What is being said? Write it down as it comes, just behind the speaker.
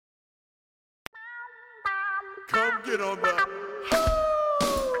Come get on the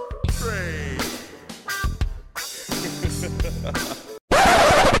train.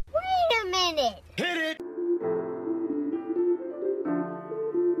 Wait a minute. Hit it.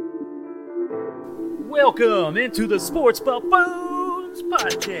 Welcome into the Sports Buffoons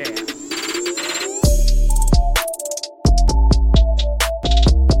podcast.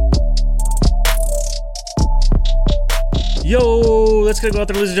 Yo, let's go out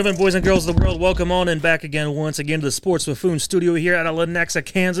there, ladies and gentlemen, boys and girls of the world. Welcome on and back again, once again, to the Sports Buffoons studio here out of Lenexa,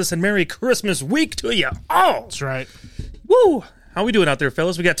 Kansas, and Merry Christmas week to you all. That's right. Woo! How we doing out there,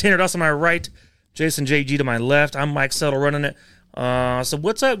 fellas? We got Tanner Doss on my right, Jason JG to my left. I'm Mike Settle running it. So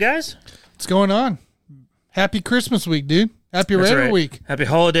what's up, guys? What's going on? Happy Christmas week, dude. Happy Raven week. Happy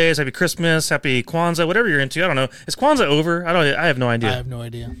holidays, happy Christmas, happy Kwanzaa, whatever you're into. I don't know. Is Kwanzaa over? I have no idea. I have no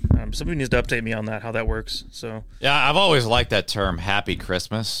idea. Somebody needs to update me on that, how that works. So yeah, I've always liked that term, happy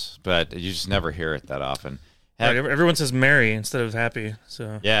Christmas, but you just never hear it that often. Right, everyone says merry instead of happy.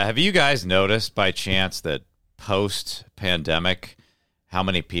 So yeah, have you guys noticed by chance that post-pandemic, how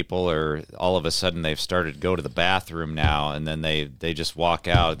many people are all of a sudden they've started to go to the bathroom now, and then they just walk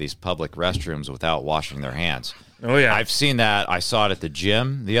out of these public restrooms without washing their hands? Oh, yeah. I've seen that. I saw it at the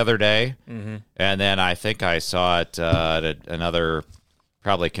gym the other day, and then I think I saw it at another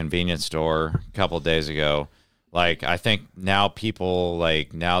probably convenience store a couple of days ago. Like, I think now people,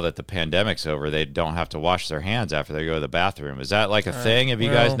 like, now that the pandemic's over, they don't have to wash their hands after they go to the bathroom. Is that, like, a thing? Have you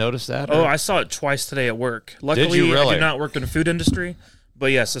guys noticed that? Oh, I saw it twice today at work. Luckily, Did you really? I do not work in the food industry,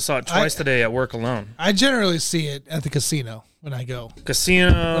 but yes, I saw it twice today at work alone. I generally see it at the casino when I go. Casino.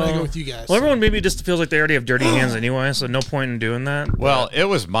 When I go with you guys. Well, everyone maybe just feels like they already have dirty hands anyway, so no point in doing that. Well, it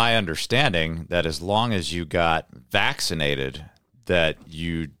was my understanding that as long as you got vaccinated, that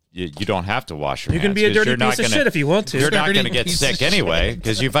you don't have to wash your hands. You can be a dirty piece of shit if you want to. You're not going to get piece sick of anyway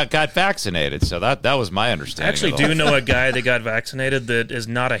because you've got vaccinated. So that was my understanding. I actually do know a guy that got vaccinated that is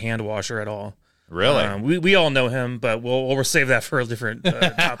not a hand washer at all. Really? We all know him, but we'll save that for a different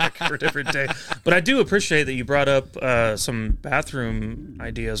topic for a different day. But I do appreciate that you brought up some bathroom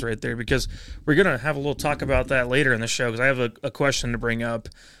ideas right there, because we're going to have a little talk about that later in the show, because I have a question to bring up.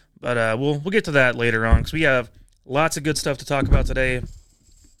 But we'll get to that later on, because we have lots of good stuff to talk about today.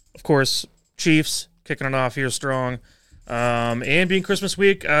 Of course, Chiefs kicking it off here strong. And being Christmas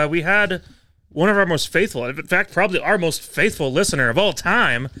week, we had one of our most faithful, in fact, probably our most faithful listener of all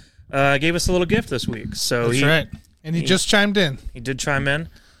time, gave us a little gift this week. So That's right. And he just chimed in. He did chime in,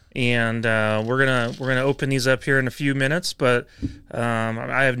 and we're gonna open these up here in a few minutes. But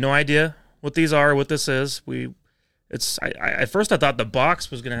I have no idea what these are, what this is. At first I thought the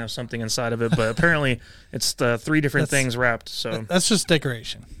box was gonna have something inside of it, but apparently it's the three different things wrapped. So that's just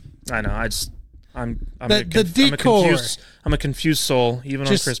decoration. I know. I'm the decor. I'm a confused soul, even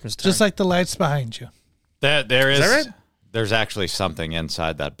on Christmas time. Just like the lights behind you. There is. Is that right? There's actually something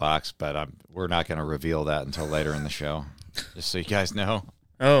inside that box, but we're not going to reveal that until later in the show, just so you guys know.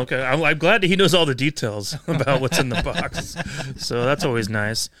 Oh, okay. I'm glad that he knows all the details about what's in the box, so that's always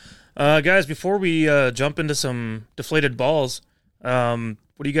nice. Guys, before we jump into some deflated balls, what are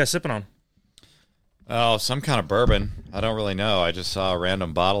you guys sipping on? Oh, some kind of bourbon. I don't really know. I just saw a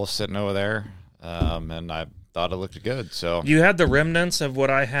random bottle sitting over there, and I thought it looked good. So you had the remnants of what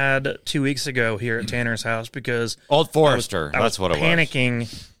I had 2 weeks ago here at Tanner's house, because Old Forester. I was that's what it was.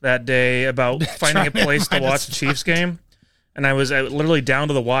 Panicking that day about finding a place to watch the Chiefs game, and I was literally down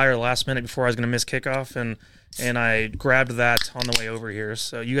to the wire last minute before I was going to miss kickoff, and I grabbed that on the way over here.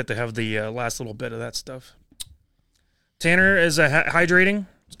 So you got to have the last little bit of that stuff. Tanner is hydrating,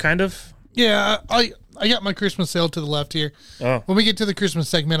 kind of. Yeah, I got my Christmas sale to the left here. Oh, When we get to the Christmas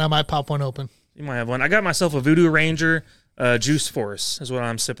segment, I might pop one open. you might have one. I got myself a Voodoo Ranger Juice Force is what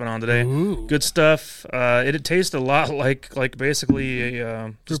I'm sipping on today. Ooh. Good stuff. It tastes a lot like basically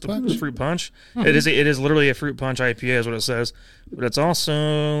just punch? a fruit punch. It is literally a fruit punch IPA is what it says, but it's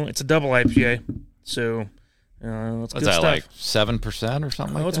a double IPA. So it's good that stuff. like 7% or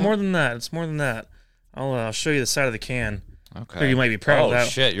something like that? It's more than that. It's more than that. I'll show you the side of the can. Okay. You might be proud of that. Oh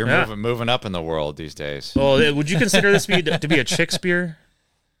shit, you're moving up in the world these days. Well, would you consider this to be a chick spear?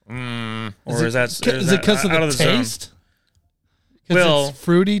 Or is it because of the taste? Well, it's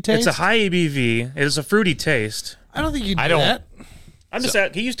fruity taste. It's a high ABV. It is a fruity taste. I don't think you do that. I'm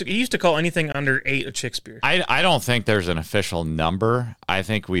just he used to call anything under 8 a chick spear. I don't think there's an official number. I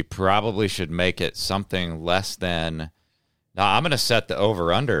think we probably should make it something less than. Now I'm going to set the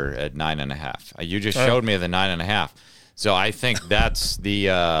over under at 9.5. You just showed me the 9.5, so I think that's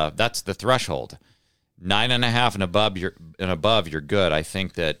the threshold. 9.5 and above, you're good. I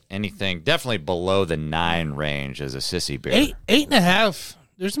think that anything definitely below the 9 range is a sissy beer. 8.5.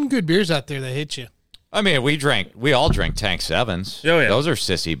 There's some good beers out there that hit you. I mean, we all drank Tank 7s. Oh, yeah. Those are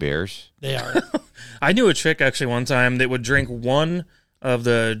sissy beers. They are. I knew a chick actually one time that would drink one of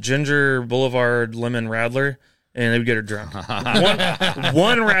the Ginger Boulevard Lemon Radler, and they would get her drunk.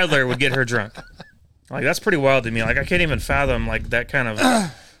 one Radler would get her drunk. Like, that's pretty wild to me. Like, I can't even fathom, like, that kind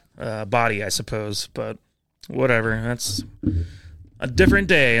of body, I suppose. But whatever. That's a different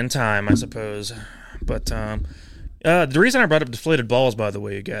day and time, I suppose. But the reason I brought up deflated balls, by the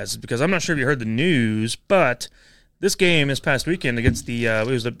way, you guys, is because I'm not sure if you heard the news, but this game this past weekend against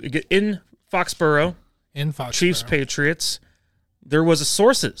in Foxborough, Chiefs Patriots, there was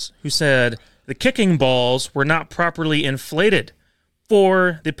sources who said the kicking balls were not properly inflated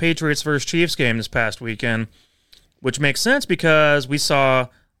for the Patriots versus Chiefs game this past weekend, which makes sense because we saw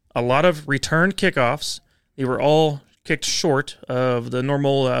a lot of returned kickoffs. They were all kicked short of the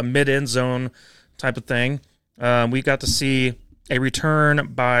normal mid-end zone type of thing. We got to see a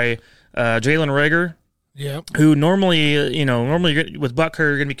return by Jalen Reagor, who normally with Butker,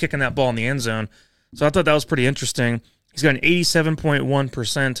 you're going to be kicking that ball in the end zone. So I thought that was pretty interesting. He's got an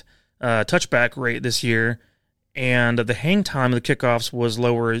 87.1% touchback rate this year, and the hang time of the kickoffs was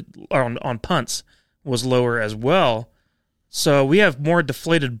lower on punts was lower as well. So we have more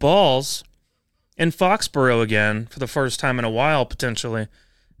deflated balls in Foxborough again for the first time in a while, potentially.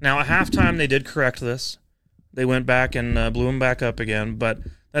 Now, at halftime, they did correct this. They went back and blew him back up again, but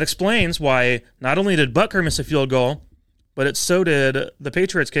that explains why not only did Butker miss a field goal, but so did the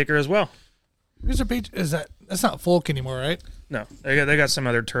Patriots kicker as well. Who's a is that's not Folk anymore, right? No, they got some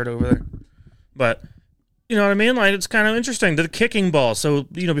other turd over there. But you know what I mean? Like, it's kind of interesting. The kicking balls. So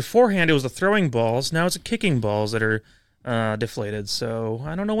beforehand it was the throwing balls. Now it's the kicking balls that are deflated. So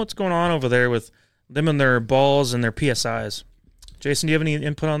I don't know what's going on over there with them and their balls and their PSIs. Jason, do you have any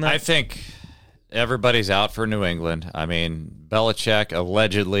input on that? I think everybody's out for New England. I mean, Belichick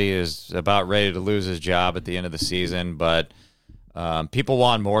allegedly is about ready to lose his job at the end of the season, but people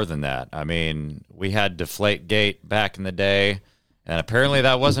want more than that. I mean, we had Deflategate back in the day, and apparently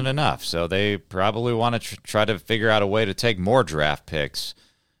that wasn't enough. So they probably want to try to figure out a way to take more draft picks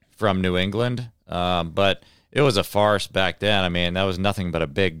from New England. But it was a farce back then. I mean, that was nothing but a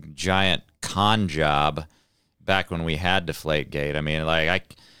big, giant con job back when we had Deflategate. I mean,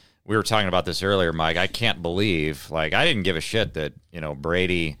 we were talking about this earlier, Mike. I can't believe, I didn't give a shit that,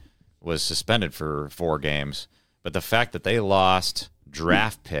 Brady was suspended for 4 games. But the fact that they lost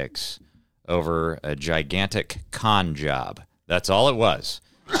draft picks over a gigantic con job, that's all it was.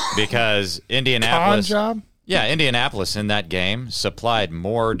 Because Indianapolis... Con job? Yeah, Indianapolis in that game supplied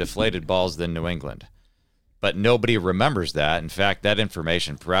more deflated balls than New England. But nobody remembers that. In fact, that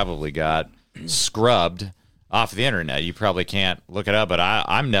information probably got scrubbed off the internet. You probably can't look it up, but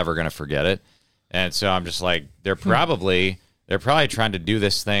I'm never going to forget it. And so I'm just like, they're probably trying to do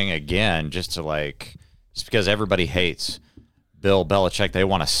this thing again just because everybody hates Bill Belichick. They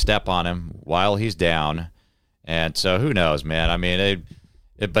want to step on him while he's down. And so who knows, man? I mean,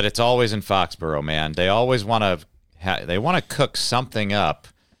 but it's always in Foxborough, man. They always want to cook something up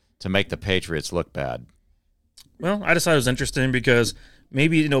to make the Patriots look bad. Well, I just thought it was interesting because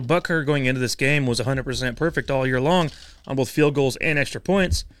maybe, Butker going into this game was 100% perfect all year long on both field goals and extra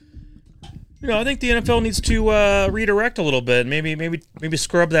points. I think the NFL needs to redirect a little bit. Maybe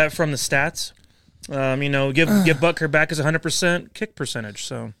scrub that from the stats. Give Butker back his 100% kick percentage.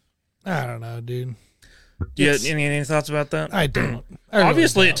 So I don't know, dude. Do you have any thoughts about that? I don't.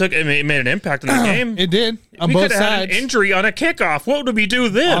 Obviously, it made an impact on the game. It did on we both could have had sides. an injury on a kickoff. What would we do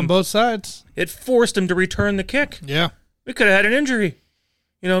then? On both sides. It forced him to return the kick. Yeah, we could have had an injury.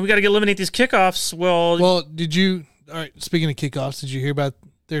 We got to eliminate these kickoffs. Well, did you? All right. Speaking of kickoffs, did you hear about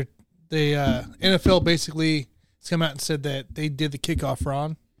the NFL basically come out and said that they did the kickoff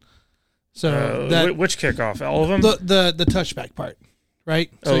wrong? So which kickoff? All of them? The touchback part,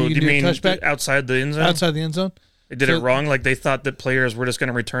 right? So you can do mean touchback outside the end zone? Outside the end zone. They did it wrong. Like they thought that players were just going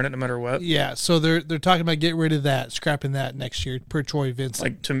to return it no matter what. Yeah. So they're talking about getting rid of that, scrapping that next year per Troy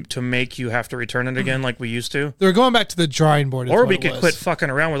Vincent. Like to make you have to return it again, like we used to. They're going back to the drawing board. Or we could quit fucking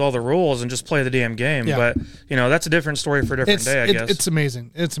around with all the rules and just play the damn game. Yeah. But that's a different story for a different day, I guess. It's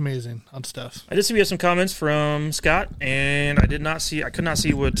amazing. It's amazing on stuff. I did see we have some comments from Scott, and I could not see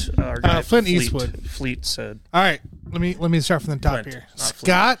what our guy Flint Eastwood Fleet said. All right, let me start from the top here.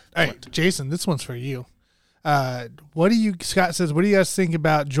 Scott, all right, Flint. Jason, this one's for you. Scott says, what do you guys think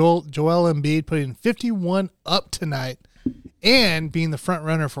about Joel Embiid putting 51 up tonight and being the front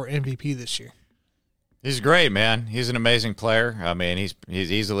runner for MVP this year? He's great, man. He's an amazing player. I mean, he's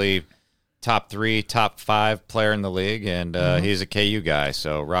easily top 3, top 5 player in the league, and he's a KU guy.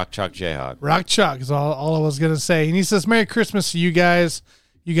 So Rock Chalk Jayhawk. Rock Chalk is all I was gonna say. And he says, "Merry Christmas to you guys.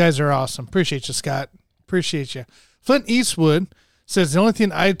 You guys are awesome. Appreciate you, Scott." Appreciate you. Flint Eastwood says the only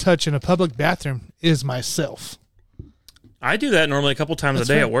thing I touch in a public bathroom is myself. I do that normally a couple times a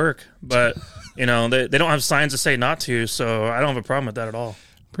day at work, but they don't have signs to say not to, so I don't have a problem with that at all.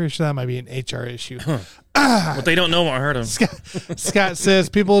 Pretty sure that might be an HR issue. What they don't know won't hurt them. Scott says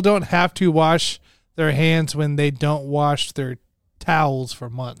people don't have to wash their hands when they don't wash their towels for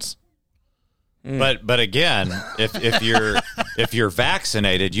months. But again, if you're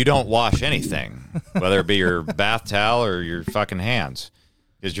vaccinated, you don't wash anything, whether it be your bath towel or your fucking hands,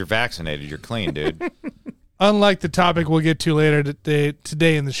 because you're vaccinated. You're clean, dude. Unlike the topic we'll get to later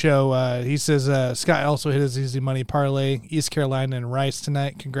today in the show, he says Scott also hit his easy money parlay, East Carolina and Rice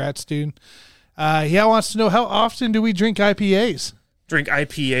tonight. Congrats, dude. He wants to know, how often do we drink IPAs? Drink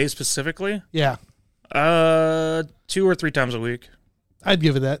IPA specifically? Yeah. 2 or 3 times a week. I'd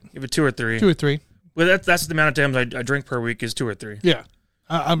give it that. Give it 2 or 3. 2 or 3. Well, that's the amount of times I drink per week is 2 or 3. Yeah.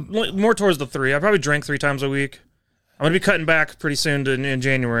 I'm more towards the 3. I probably drink 3 times a week. I'm going to be cutting back pretty soon in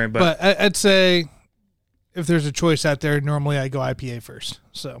January. But I'd say if there's a choice out there, normally I go IPA first.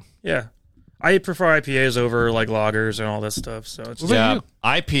 So yeah. I prefer IPAs over like lagers and all this stuff. So it's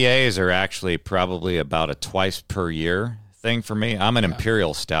IPAs are actually probably about a twice per year thing for me. I'm an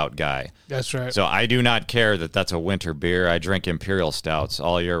Imperial Stout guy. That's right. So I do not care that that's a winter beer. I drink Imperial Stouts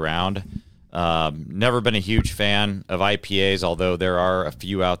all year round. Never been a huge fan of IPAs, although there are a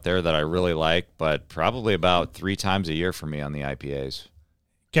few out there that I really like, but probably about 3 times a year for me on the IPAs.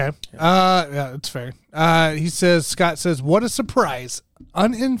 Okay. Yeah, it's fair. Scott says, what a surprise.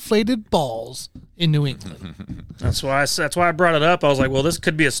 Uninflated balls in New England. That's why I brought it up. I was like, well, this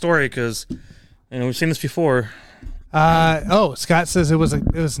could be a story because we've seen this before. Scott says it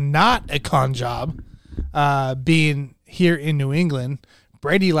was not a con job being here in New England.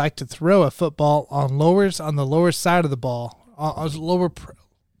 Brady liked to throw a football on the lower side of the ball.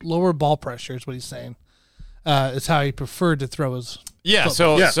 Lower ball pressure is what he's saying. Is how he preferred to throw his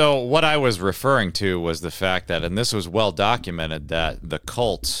football. So what I was referring to was the fact that, and this was well documented, that the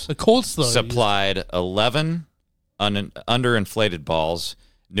Colts supplied 11 underinflated balls.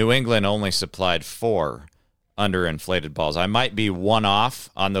 New England only supplied 4 underinflated balls. I might be one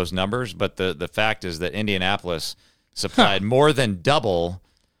off on those numbers, but the fact is that Indianapolis supplied more than double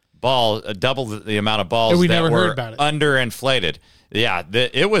the amount of balls that were underinflated. Yeah,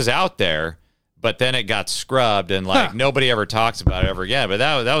 it was out there, but then it got scrubbed, and nobody ever talks about it ever again. But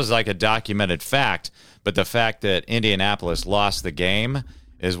that was like a documented fact. But the fact that Indianapolis lost the game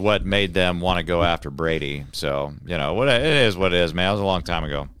is what made them want to go after Brady. So, it is what it is, man. It was a long time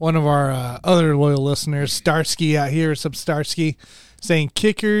ago. One of our other loyal listeners, Starsky out here, Starsky, saying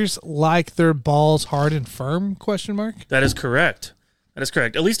kickers like their balls hard and firm, ? That is correct.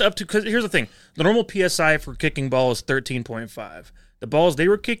 At least up to, because here's the thing. The normal PSI for kicking ball is 13.5. The balls they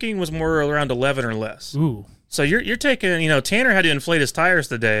were kicking was more around 11 or less. Ooh. So you're taking, Tanner had to inflate his tires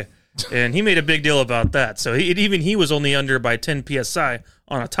today, and he made a big deal about that. So he was only under by 10 PSI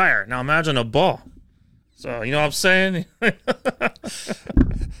on a tire. Now imagine a ball. So you know what I'm saying?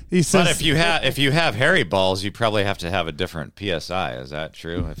 He says, but if you have hairy balls, you probably have to have a different PSI. Is that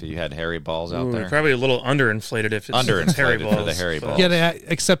true? If you had hairy balls out there, probably a little underinflated if it's hairy balls. For the hairy balls. You got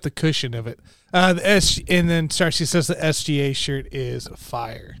to accept the cushion of it. And then Starsky says the SGA shirt is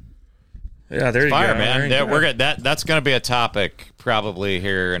fire. Yeah, there you fire, go, man. That's going to be a topic probably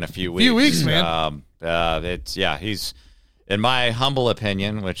here in a few weeks. Man. He's, in my humble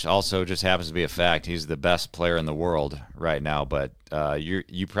opinion, which also just happens to be a fact, he's the best player in the world right now. But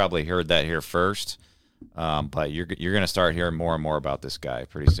you probably heard that here first. But you're going to start hearing more and more about this guy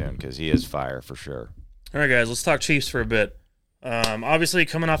pretty soon because he is fire for sure. All right, guys, let's talk Chiefs for a bit. Obviously,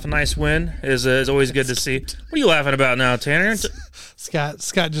 coming off a nice win is always good to see. What are you laughing about now, Tanner? Scott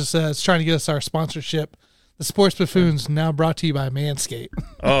just is trying to get us our sponsorship. The Sports Buffoons now brought to you by Manscaped.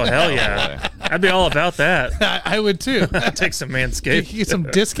 Oh, hell yeah. I'd be all about that. I would too. I'd take some Manscaped. Get some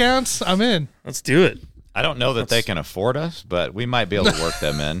discounts? I'm in. Let's do it. I don't know that they can afford us, but we might be able to work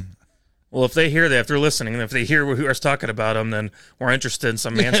them in. Well, if they hear that, if they're listening, and if they hear who is talking about them, then we're interested in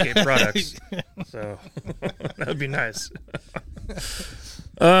some Manscaped products. So that would be nice.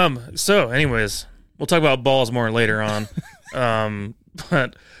 So, anyways, we'll talk about balls more later on.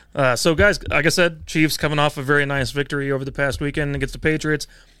 So, guys, like I said, Chiefs coming off a very nice victory over the past weekend against the Patriots.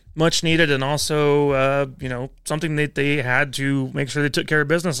 Much needed, and also, something that they had to make sure they took care of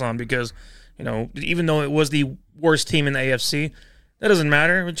business on because, even though it was the worst team in the AFC, that doesn't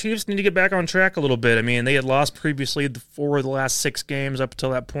matter. The Chiefs need to get back on track a little bit. I mean, they had lost previously 4 of the last 6 games up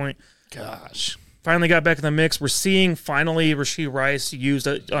until that point. Gosh. Finally got back in the mix. We're seeing finally Rashee Rice used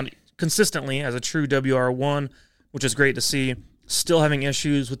consistently as a true WR1, which is great to see. still having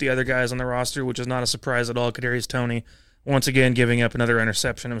issues with the other guys on the roster, which is not a surprise at all. Kadarius Toney, once again, giving up another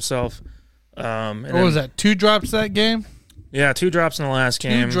interception himself. What was that, 2 drops that game? Yeah, 2 drops in the last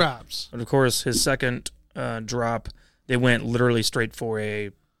game. 2 drops. But, of course, his second drop, they went literally straight for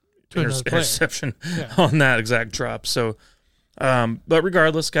a interception on that exact drop. So, but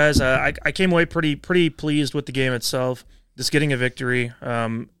regardless, guys, I came away pretty pleased with the game itself, just getting a victory,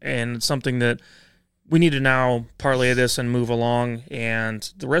 and something that we need to now parlay this and move along. And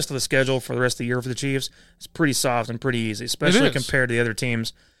the rest of the schedule for the rest of the year for the Chiefs is pretty soft and pretty easy, especially compared to the other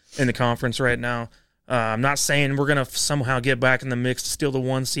teams in the conference right now. I'm not saying we're going to somehow get back in the mix to steal the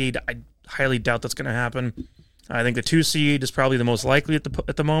 1 seed. I highly doubt that's going to happen. I think the 2 seed is probably the most likely at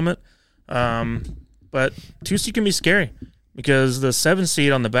the moment. But 2 seed can be scary because the 7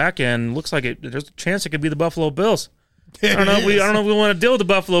 seed on the back end looks like there's a chance it could be the Buffalo Bills. I don't know if we want to deal with the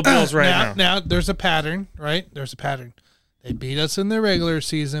Buffalo Bills now. Now, there's a pattern, right? There's a pattern. They beat us in the regular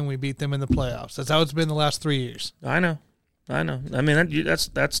season. We beat them in the playoffs. That's how it's been the last 3 years. I know. I mean,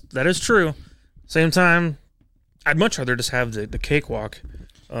 that is true. Same time, I'd much rather just have the cakewalk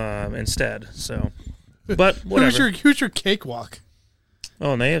instead. So, but whatever. Who's your cakewalk?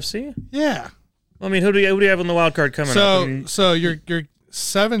 Oh, in the AFC? Yeah. I mean, who do you have on the wild card coming up? So you're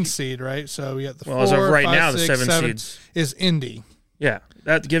 7 seed, right? So we got the 4, as of right 5, now, 6, the 7 seeds is Indy. Yeah,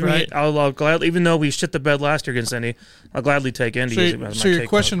 that give right? me. I'll gladly, even though we shit the bed last year against Indy, I'll gladly take Indy. So your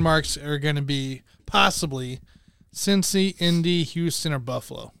question marks are going to be possibly Cincy, Indy, Houston, or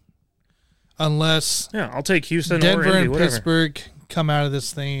Buffalo, unless I'll take Houston, Denver, or Indy, and whatever. Pittsburgh come out of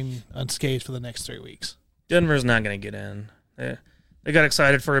this thing unscathed for the next 3 weeks. Denver's not going to get in. They got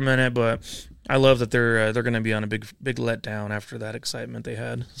excited for a minute, but I love that they're going to be on a big letdown after that excitement they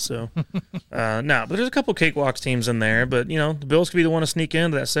had. So, but there's a couple cakewalks teams in there, but the Bills could be the one to sneak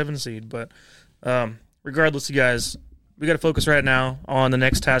into that 7 seed. But regardless, you guys, we got to focus right now on the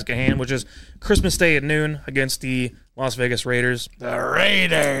next task at hand, which is Christmas Day at noon against the Las Vegas Raiders.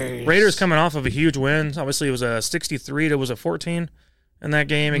 The Raiders Coming off of a huge win. Obviously, it was a 63 to 14 in that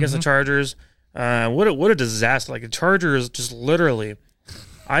game against the Chargers. What a disaster! Like the Chargers just literally.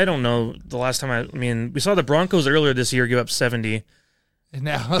 I don't know the last time we saw the Broncos earlier this year give up 70.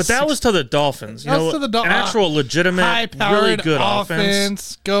 But that was to the Dolphins. An actual legitimate, high-powered really good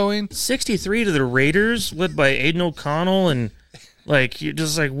offense going. 63 to the Raiders, led by Aiden O'Connell, and you're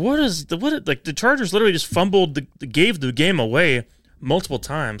just like, the Chargers literally just gave the game away multiple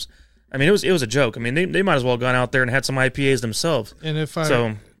times. I mean, it was a joke. I mean, they might as well have gone out there and had some IPAs themselves. And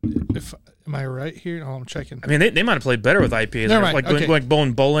am I right here? Oh, I'm checking. I mean, they might have played better with IPAs. Like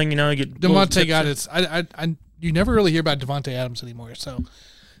going bowling, get Devontae got his. You never really hear about Devontae Adams anymore. So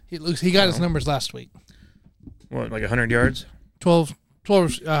he got his numbers last week. What, like 100 yards? 12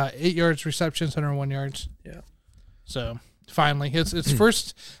 8 yards receptions, 101 yards. Yeah. So finally, it's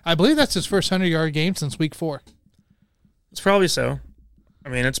first. I believe that's his first 100-yard game since week 4. It's probably so. I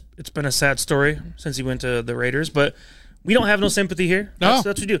mean, it's been a sad story since he went to the Raiders, but we don't have no sympathy here. That's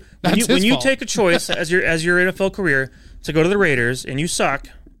what you do. When you take a choice as your NFL career to go to the Raiders and you suck,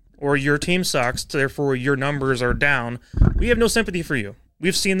 or your team sucks, therefore your numbers are down, we have no sympathy for you.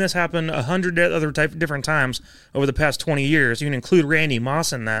 We've seen this happen 100 other different times over the past 20 years. You can include Randy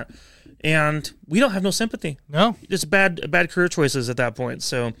Moss in that, and we don't have no sympathy. No, it's bad career choices at that point.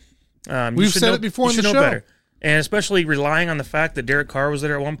 So we've said it before in the show. Better. And especially relying on the fact that Derek Carr was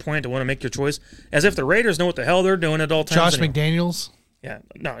there at one point to want to make your choice, as if the Raiders know what the hell they're doing at all times. Josh McDaniels. Yeah,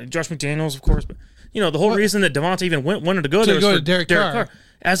 no, Josh McDaniels, of course. But, the whole reason that Devontae even wanted to go there was for Derek Carr.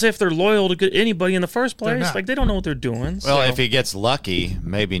 As if they're loyal to anybody in the first place. Like, they don't know what they're doing. Well, if he gets lucky,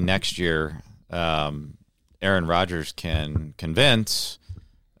 maybe next year Aaron Rodgers can convince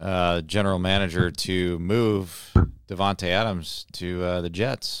general manager to move Devontae Adams to the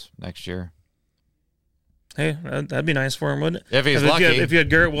Jets next year. Hey, that'd be nice for him, wouldn't it? If he's lucky. If you had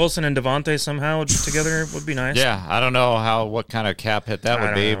Garrett Wilson and Devontae somehow together, it would be nice. Yeah, I don't know what kind of cap hit that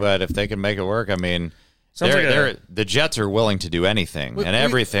would be, but if they can make it work, I mean, the Jets are willing to do anything and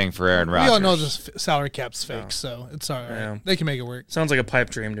everything for Aaron Rodgers. We all know this salary cap's fake, so it's all right. Yeah. They can make it work. Sounds like a pipe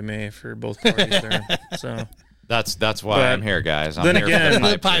dream to me for both parties there. So that's why I'm here, guys. Then again,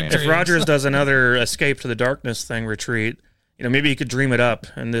 if Rodgers does another Escape to the Darkness thing retreat, maybe he could dream it up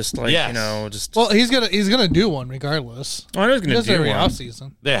and just just. Well, he's gonna do one regardless. Oh, I know he's gonna do every one.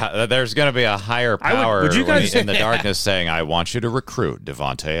 Offseason. Yeah, there's gonna be a higher power would you guys, in the darkness saying, "I want you to recruit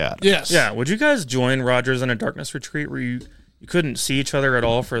Devontae Adams." Yes. Yeah. Would you guys join Rodgers in a darkness retreat where you couldn't see each other at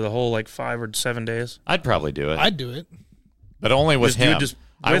all for the whole 5 or 7 days? I'd probably do it. I'd do it, but only with him.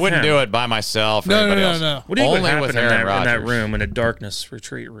 I wouldn't do it by myself. Or anybody else. What do you think would happen in that room, in a darkness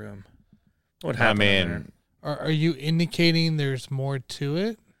retreat room? What would happen? Are you indicating there's more to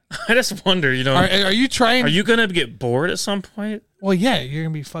it? I just wonder, Are you trying? Are you going to get bored at some point? Well, yeah, you're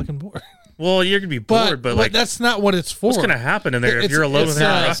going to be fucking bored. Well, you're going to be bored, but like that's not what it's for. what's going to happen in there if you're alone with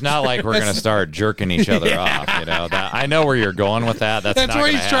Aaron Rodgers? It's not like we're going to start jerking each other off. I know where you're going with that. That's not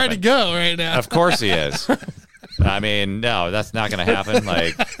where he's trying to go right now. Of course he is. I mean, no, that's not going to happen.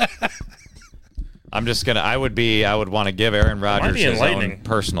 Like, I would want to give Aaron Rodgers his own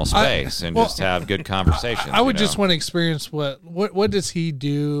personal space and just have good conversations. I would just want to experience what does he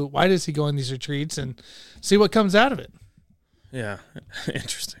do? Why does he go on these retreats and see what comes out of it? Yeah,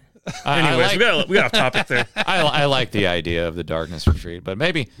 interesting. Anyways, we got off topic there. I like the idea of the darkness retreat, but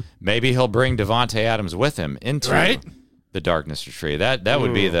maybe he'll bring Devontae Adams with him into the darkness retreat. That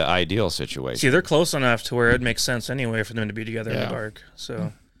would be the ideal situation. See, they're close enough to where it makes sense anyway for them to be together in the dark.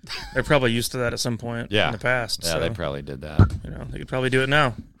 So they're probably used to that at some point in the past. Yeah, so, they probably did that. They could probably do it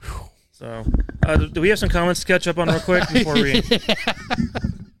now. So, do we have some comments to catch up on real quick before we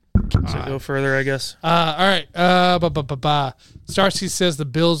go further, I guess? All right. Starsky says the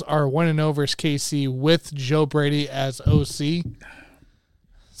Bills are 1-0 versus KC with Joe Brady as OC.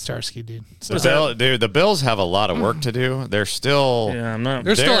 Starsky, dude. The Bills have a lot of work to do. They're still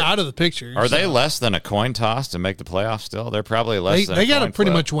They're still out of the picture. Are they less than a coin toss to make the playoffs still? They're probably less than they got to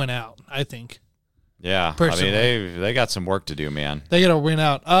pretty much win out, I think. Yeah. Personally. I mean, they got some work to do, man. They got to win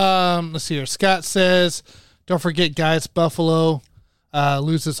out. Let's see here. Scott says, don't forget, guys, Buffalo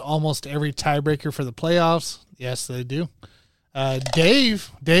loses almost every tiebreaker for the playoffs. Yes, they do.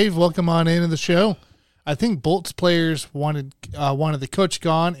 Dave, welcome on into the show. I think Bolts players wanted the coach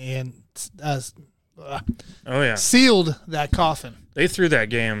gone and sealed that coffin. They threw that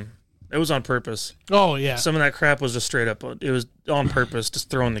game. It was on purpose. Oh, yeah. Some of that crap was just straight up. It was on purpose, just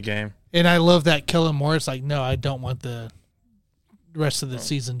throwing the game. And I love that Kellen Moore's like, no, I don't want the rest of the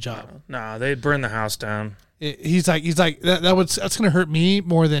season job. Nah, they burned the house down. He's like that's going to hurt me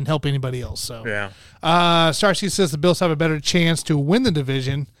more than help anybody else. So yeah. Starsky says the Bills have a better chance to win the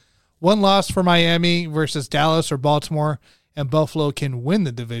division. One loss for Miami versus Dallas or Baltimore, and Buffalo can win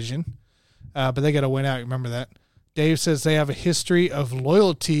the division, but they got to win out. Remember that. Dave says they have a history of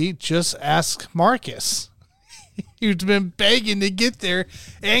loyalty. Just ask Marcus. He's been begging to get there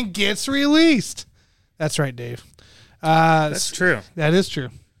and gets released. That's right, Dave. That's true. That is true.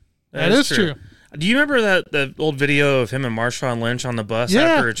 That is true. Do you remember that old video of him and Marshawn Lynch on the bus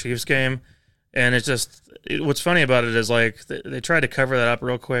after a Chiefs game? And it's just what's funny about it is like they tried to cover that up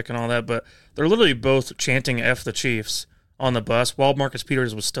real quick and all that, but they're literally both chanting "F the Chiefs" on the bus while Marcus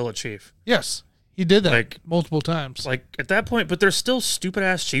Peters was still a Chief. Yes. He did that multiple times. Like at that point, but there's still stupid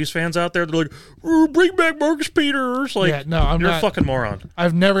ass Chiefs fans out there. They're like, "Bring back Marcus Peters!" Like, you're a fucking moron.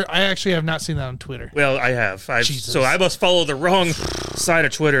 I actually have not seen that on Twitter. Well, I have. So I must follow the wrong side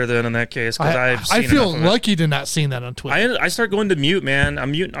of Twitter then in that case because I feel lucky to not seen that on Twitter. I start going to mute, man.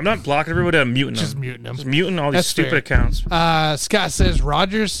 I'm not blocking everybody. I'm muting them. Just muting them. Just muting all these stupid accounts. Scott says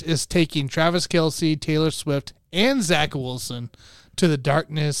Rodgers is taking Travis Kelce, Taylor Swift, and Zach Wilson to the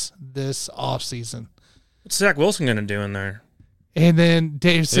darkness this offseason. What's Zach Wilson going to do in there? And then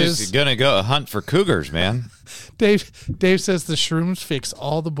Dave says... He's going to go hunt for cougars, man. Dave says the shrooms fix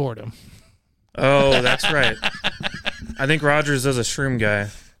all the boredom. Oh, that's right. I think Rodgers is a shroom guy.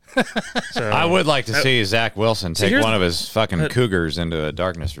 So I would like to see Zach Wilson take one of his fucking cougars into a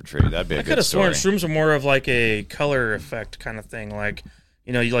darkness retreat. That'd be a good story. I could have sworn shrooms are more of like a color effect kind of thing. Like,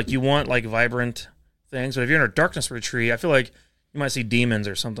 you want like vibrant things. But if you're in a darkness retreat, I feel like you might see demons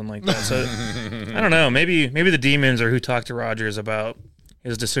or something like that. So I don't know. Maybe the demons are who talked to Rodgers about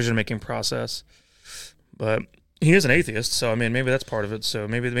his decision-making process. But he is an atheist, so I mean, maybe that's part of it. So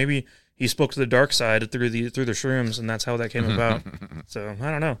maybe he spoke to the dark side through the shrooms, and that's how that came about. So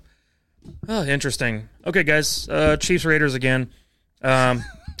I don't know. Oh, interesting. Okay, guys. Chiefs Raiders again. I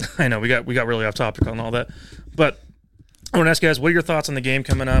know we got really off topic on all that, but I want to ask you guys, what are your thoughts on the game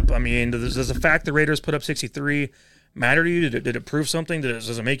coming up? I mean, does the fact the Raiders put up 63 matter to you? Did it prove something?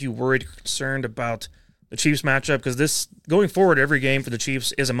 Does it make you worried, concerned about the Chiefs matchup? Because this going forward, every game for the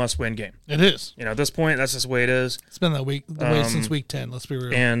Chiefs is a must-win game. It is. At this point, that's just the way it is. It's been the way since week 10. Let's be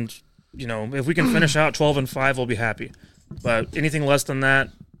real. And if we can finish out 12-5, we'll be happy. But anything less than that,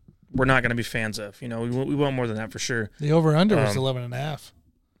 we're not going to be fans of. We want more than that for sure. The over/under was 11.5.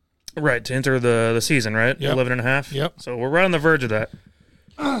 Right, to enter the season, right? Yep. 11.5. Yep. So we're right on the verge of that.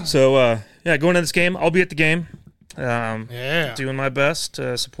 So going into this game, I'll be at the game. Doing my best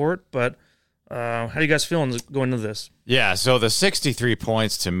to support, but how are you guys feeling going into this? Yeah, so the 63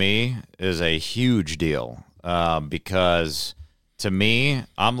 points to me is a huge deal because to me,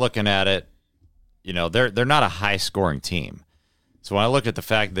 I'm looking at it, they're not a high-scoring team. So when I looked at the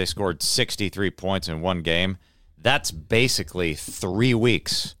fact that they scored 63 points in one game, that's basically 3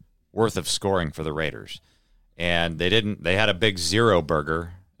 weeks worth of scoring for the Raiders. And they had a big zero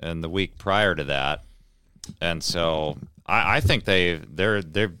burger in the week prior to that. And so I think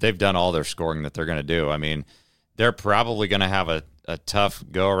they've done all their scoring that they're going to do. I mean, they're probably going to have a tough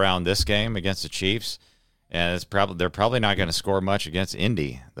go around this game against the Chiefs, and they're probably not going to score much against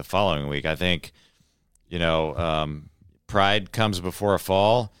Indy the following week. I think, pride comes before a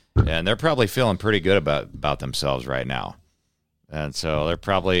fall, and they're probably feeling pretty good about themselves right now. And so they're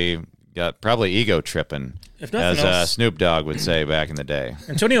probably ego tripping, if nothing as else, Snoop Dogg would say back in the day.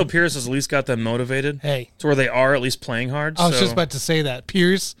 Antonio Pierce has at least got them motivated. Hey, to where they are at least playing hard. I was just about to say that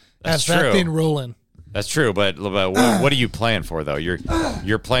Pierce has that thing rolling. That's true, but what are you playing for though?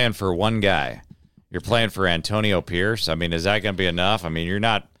 You're playing for one guy. You're playing for Antonio Pierce. I mean, is that going to be enough? I mean, you're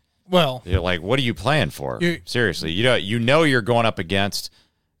not. Well, you're like, what are you playing for? Seriously, you know you're going up against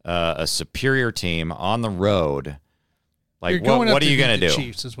a superior team on the road. Like, what are you going to do?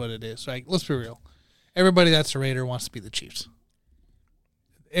 Chiefs is what it is. Like, let's be real. Everybody that's a Raider wants to beat the Chiefs.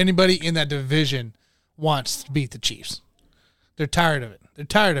 Anybody in that division wants to beat the Chiefs. They're tired of it. They're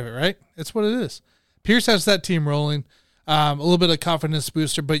tired of it, right? That's what it is. Pierce has that team rolling. A little bit of confidence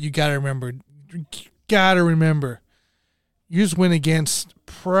booster, but you got to remember, you just went against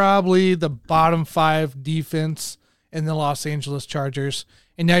probably the bottom 5 defense in the Los Angeles Chargers,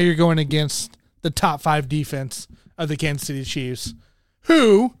 and now you're going against the top 5 defense of the Kansas City Chiefs,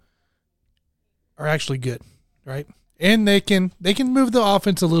 who are actually good, right? And they can move the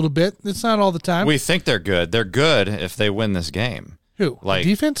offense a little bit. It's not all the time. We think they're good. They're good if they win this game. Who? Like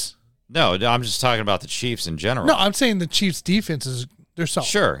defense? No, I'm just talking about the Chiefs in general. No, I'm saying the Chiefs' defense they're solid.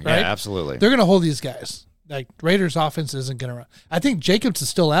 Sure, right? Yeah, absolutely. They're going to hold these guys. Like, Raiders' offense isn't going to run. I think Jacobs is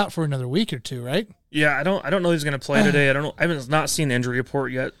still out for another week or two, right? Yeah, I don't know he's going to play today. I don't know. I haven't not seen the injury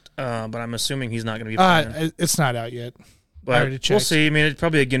report yet, but I'm assuming he's not going to be playing. It's not out yet. But we'll see. I mean, it's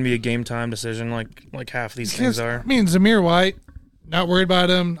probably going to be a game time decision, like half of these things are. I mean, Zamir White, not worried about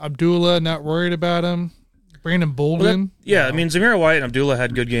him. Abdullah, not worried about him. Brandon Bolden. Well, I mean, Zamir White and Abdullah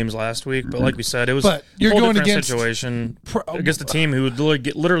had good games last week, but like we said, it was a you're whole going different against situation against a team who had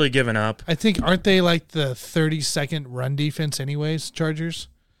literally given up. I think, aren't they like the 32nd run defense anyways, Chargers?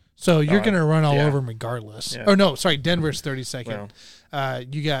 So you're going to run all over them regardless. Yeah. Oh, no, sorry, Denver's 32nd. Well,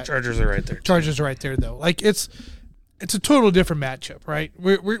 you got Chargers are right there. Chargers are right there, though. Like, it's a total different matchup, right?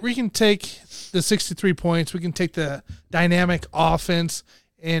 We can take the 63 points. We can take the dynamic offense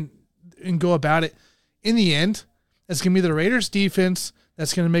and go about it. In the end, it's going to be the Raiders' defense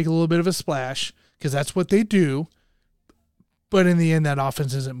that's going to make a little bit of a splash because that's what they do. But in the end, that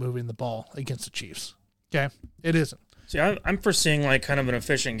offense isn't moving the ball against the Chiefs. Okay? It isn't. See, I'm foreseeing like kind of an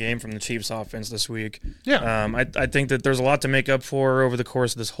efficient game from the Chiefs' offense this week. Yeah. I think that there's a lot to make up for over the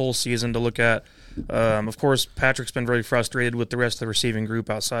course of this whole season to look at. Of course, Patrick's been very frustrated with the rest of the receiving group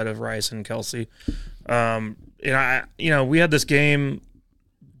outside of Rice and Kelsey. And we had this game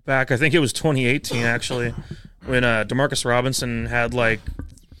back, I think it was 2018 actually, when DeMarcus Robinson had like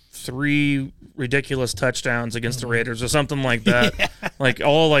 3 ridiculous touchdowns against the Raiders or something like that. Yeah. Like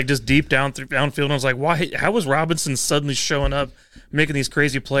all like just deep downfield. And I was like, why? How was Robinson suddenly showing up, making these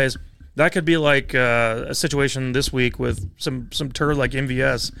crazy plays? That could be like a situation this week with some turd like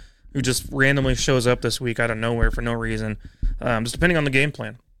MVS who just randomly shows up this week out of nowhere for no reason. Just depending on the game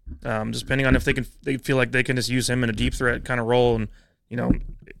plan. Just depending on if they feel like they can just use him in a deep threat kind of role and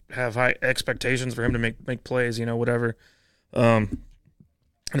have high expectations for him to make plays, whatever.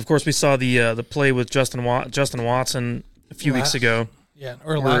 And of course, we saw the play with Justin Watson a few weeks ago. Yeah,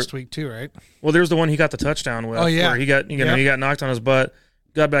 or last week too, right? Well, there's the one he got the touchdown with. Oh yeah, where he got knocked on his butt,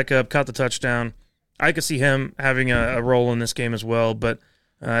 got back up, caught the touchdown. I could see him having a role in this game as well. But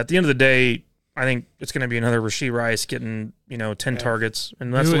at the end of the day, I think it's going to be another Rashee Rice getting 10 targets,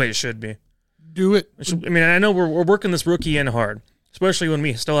 and that's the way it should be. Do it. I mean, I know we're working this rookie in hard, especially when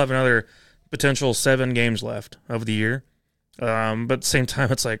we still have another potential 7 games left of the year. But at the same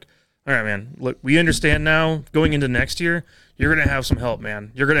time, it's like, all right, man, look, we understand now going into next year, you're going to have some help,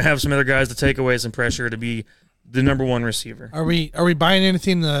 man. You're going to have some other guys to take away some pressure to be the number 1 receiver. Are we buying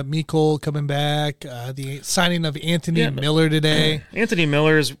anything? The Mecole coming back, the signing of Anthony Miller today. Anthony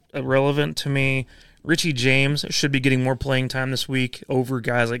Miller is irrelevant to me. Richie James should be getting more playing time this week over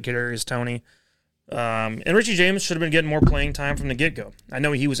guys like Kadarius Toney. And Richie James should have been getting more playing time from the get-go. I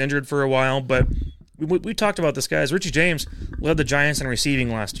know he was injured for a while, but we talked about this, guys. Richie James led the Giants in receiving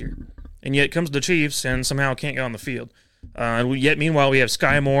last year, and yet comes to the Chiefs and somehow can't get on the field. Yet, meanwhile, we have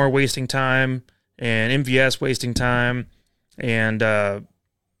Sky Moore wasting time and MVS wasting time, and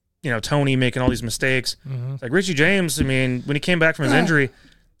Tony making all these mistakes. Like Richie James, I mean, when he came back from his injury,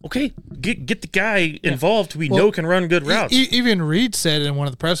 okay, get the guy involved who we know can run good routes. Even Reed said in one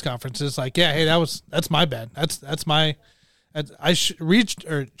of the press conferences, like, yeah, hey, that's my bad. That's my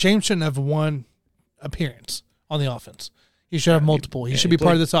James shouldn't have one appearance on the offense. He should have multiple. He should be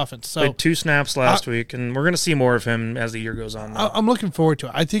part of this offense. So played 2 snaps last week, and we're going to see more of him as the year goes on. I'm looking forward to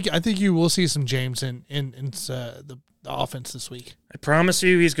it. I think you will see some James in the offense this week. I promise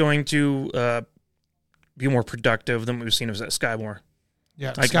you, he's going to be more productive than we've seen at Skymore.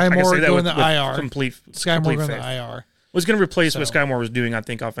 Yeah, Skymore going to the IR. Skymore going to the IR. Was going to replace what Skymore was doing, I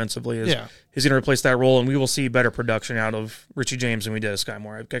think, offensively. He's going to replace that role, and we will see better production out of Richie James than we did at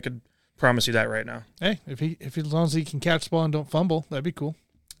Skymore. I could promise you that right now. Hey, if as long as he can catch the ball and don't fumble, that'd be cool.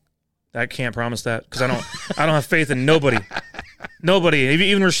 I can't promise that because I don't have faith in nobody. Nobody,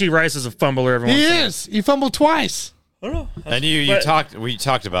 even Rashee Rice is a fumbler. Everyone he is. He fumbled twice. I don't know. And we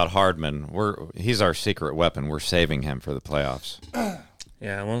talked about Hardman. He's our secret weapon. We're saving him for the playoffs.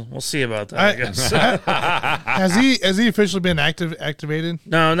 Yeah, we'll see about that. I guess. Has he officially been activated?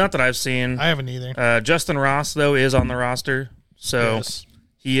 No, not that I've seen. I haven't either. Justin Ross though is on the roster, so. Yes.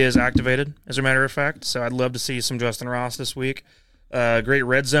 He is activated, as a matter of fact, so I'd love to see some Justin Ross this week. Great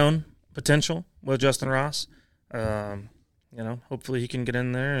red zone potential with Justin Ross. Hopefully he can get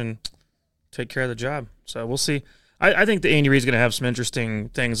in there and take care of the job. So we'll see. I think that Andy Reid's going to have some interesting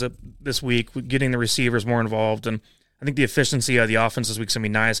things this week, getting the receivers more involved, and I think the efficiency of the offense this week's going to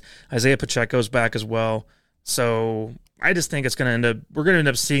be nice. Isaiah Pacheco's back as well. So I just think we're going to end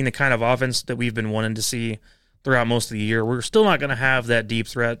up seeing the kind of offense that we've been wanting to see throughout most of the year. We're still not going to have that deep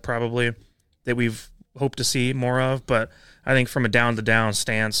threat probably that we've hoped to see more of, but I think from a down-to-down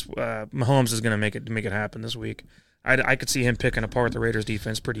stance, Mahomes is going to make it happen this week. I could see him picking apart the Raiders'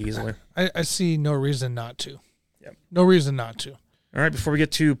 defense pretty easily. I see no reason not to. Yep. No reason not to. All right, before we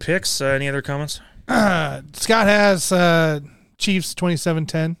get to picks, any other comments? Scott has Chiefs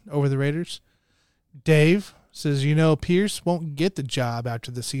 27-10 over the Raiders. Dave says, Pierce won't get the job after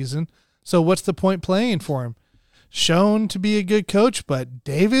the season, so what's the point playing for him? Shown to be a good coach, but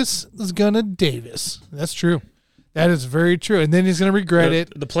Davis is going to Davis. That's true. That is very true. And then he's going to regret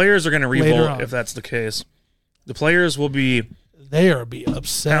it. The players are going to revolt if that's the case. The players will be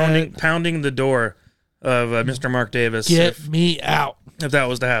upset. Pounding the door of Mr. Mark Davis. Get me out. If that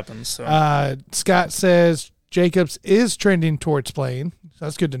was to happen. So. Scott says Jacobs is trending towards playing. So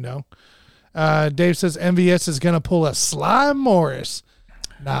that's good to know. Dave says MVS is going to pull a Sly Morris.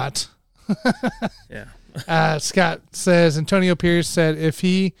 Not. Yeah. Scott says Antonio Pierce said if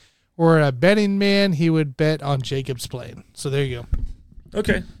he were a betting man, he would bet on Jacobs playing. So there you go.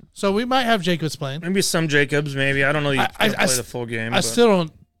 Okay. So we might have Jacobs playing. Maybe some Jacobs, maybe. I don't know. You play the full game. I still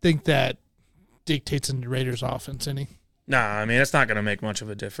don't think that dictates in the Raiders' offense any. Nah, I mean, it's not going to make much of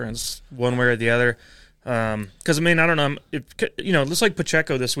a difference one way or the other. Because, I don't know. It looks like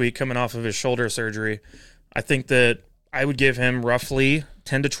Pacheco this week coming off of his shoulder surgery. I think that I would give him roughly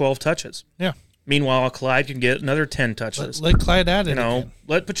 10 to 12 touches. Yeah. Meanwhile, Clyde can get another 10 touches. Let Clyde add it.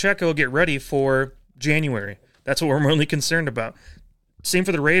 Let Pacheco get ready for January. That's what we're really concerned about. Same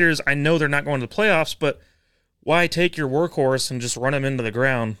for the Raiders. I know they're not going to the playoffs, but why take your workhorse and just run him into the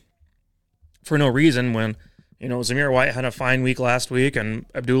ground for no reason when, Zamir White had a fine week last week and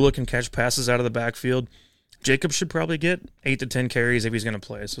Abdullah can catch passes out of the backfield. Jacob should probably get 8 to 10 carries if he's going to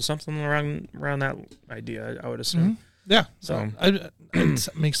play. So something around that idea, I would assume. Mm-hmm. Yeah. So it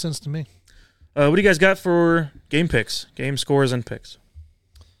makes sense to me. What do you guys got for game picks, game scores, and picks?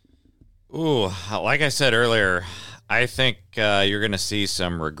 Ooh, like I said earlier, I think you're going to see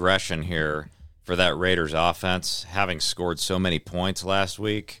some regression here for that Raiders offense, having scored so many points last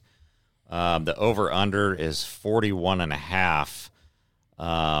week. The over-under is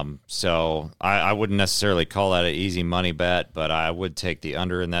 41.5. So I wouldn't necessarily call that an easy money bet, but I would take the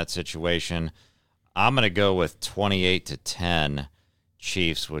under in that situation. I'm going to go with 28-10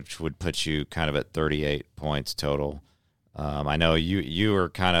 Chiefs, which would put you kind of at 38 points total. I know you are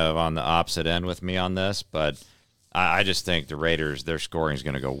kind of on the opposite end with me on this, but I just think the Raiders, their scoring is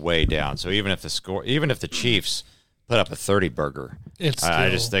going to go way down. So even if the Chiefs put up a 30-burger, I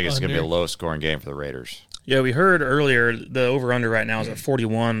just think it's going to be a low-scoring game for the Raiders. Yeah, we heard earlier the over-under right now is at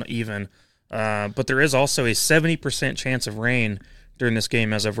 41 even, but there is also a 70% chance of rain during this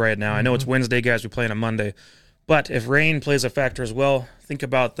game as of right now. I know it's Wednesday, guys. We play on a Monday. But if rain plays a factor as well, think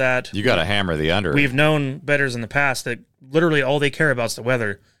about that. You got to hammer the under. We've known bettors in the past that literally all they care about is the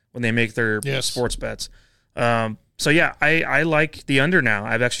weather when they make their sports bets. So, yeah, I like the under now.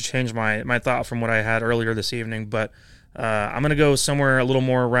 I've actually changed my thought from what I had earlier this evening. But I'm going to go somewhere a little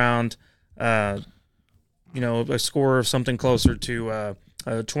more around, a score of something closer to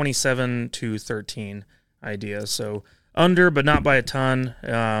 27-13 idea. So under, but not by a ton.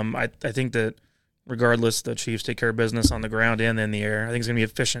 I think that regardless, the Chiefs take care of business on the ground and in the air. I think it's going to be an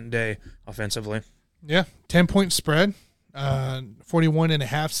efficient day offensively. Yeah, 10-point spread,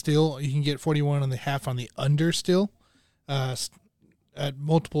 41.5 still. You can get 41.5 on the under still at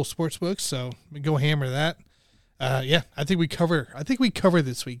multiple sports books. So go hammer that. Yeah, I think we cover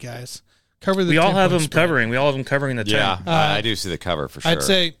this week, guys. Cover the. We all have them spread. covering. We all have them covering the 10. Yeah, I do see the cover for sure.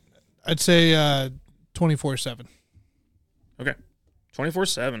 I'd say 24-7. Okay,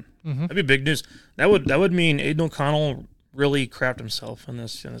 24-7. That'd be big news. That would mean Aiden O'Connell really crapped himself in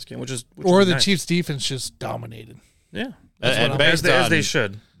this game, which is Or the nice. Chiefs' defense just dominated. Yeah, And as they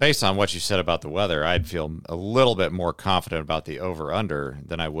should. Based on what you said about the weather, I'd feel a little bit more confident about the over/under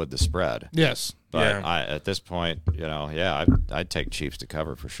than I would the spread. Yes. But Yeah. at this point, I'd take Chiefs to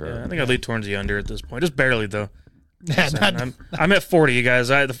cover for sure. Yeah, I think I'd lead towards the under at this point, just barely though. Yeah, I'm at 40, you guys.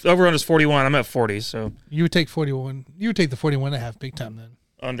 The over-under is 41. I'm at 40, so you would take 41. You would take the 41.5 big time then.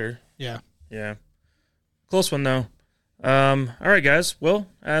 under. Yeah. Close one though. All right, guys. Well,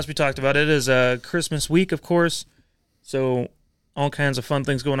 as we talked about, it is Christmas week, of course. So all kinds of fun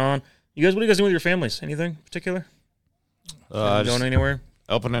things going on. You guys, what are you guys doing with your families? Anything particular? Just Going anywhere?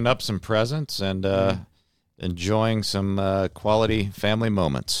 opening up some presents and enjoying some quality family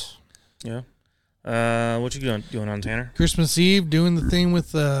moments. Yeah. What you doing on, Tanner? Christmas Eve, doing the thing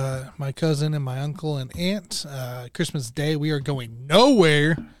with my cousin and my uncle and aunt. Christmas Day, we are going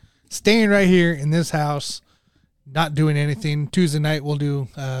nowhere. Staying right here in this house, not doing anything. Tuesday night, we'll do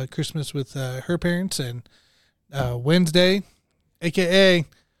Christmas with her parents. And Wednesday, a.k.a.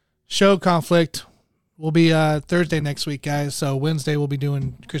 show conflict, will be Thursday next week, guys. So Wednesday, we'll be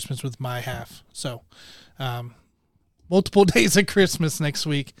doing Christmas with my half. So multiple days of Christmas next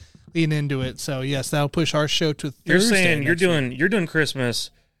week leading into it. So, yes, that'll push our show to Thursday. You're saying you're next doing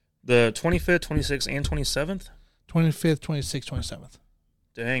Christmas the 25th, 26th, and 27th? 25th, 26th, 27th.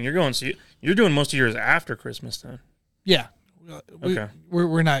 Dang, you're going. So you're doing most of yours after Christmas then. Yeah. Okay.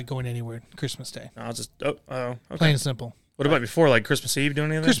 We're not going anywhere Christmas Day. No, I'll just. Okay. Plain and simple. What about before, like Christmas Eve?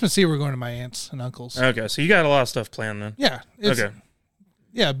 Doing anything? Christmas Eve, we're going to my aunts and uncles. Okay, so you got a lot of stuff planned then. Yeah. Okay.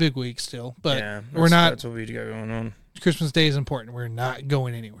 Yeah, big week still. But Yeah, we're not. That's what we got going on. Christmas Day is important. We're not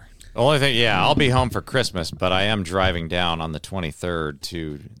going anywhere. The only thing, I'll be home for Christmas, but I am driving down on the 23rd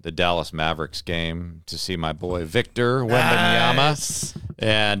to the Dallas Mavericks game to see my boy Victor Wembanyama. Nice.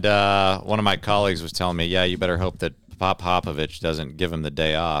 And one of my colleagues was telling me, you better hope that Pop Popovich doesn't give him the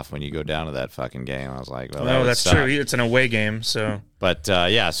day off when you go down to that fucking game. I was like, well, No, that's true. It's an away game, so. But, so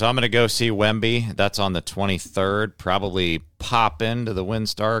I'm going to go see Wemby. That's on the 23rd. Probably pop into the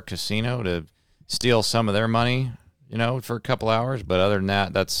WinStar Casino to steal some of their money, for a couple hours. But other than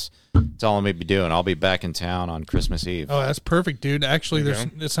that, that's all I'm going to be doing. I'll be back in town on Christmas Eve. Oh, that's perfect, dude. Actually,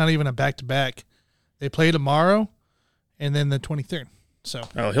 it's not even a back-to-back. They play tomorrow and then the 23rd. So.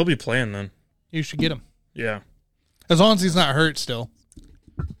 Oh, he'll be playing then. You should get him. Yeah. As long as he's not hurt still.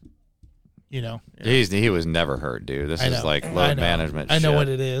 He was never hurt, dude. This is like load management I know shit. what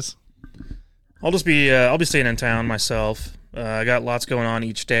it is. I'll be staying in town myself. I got lots going on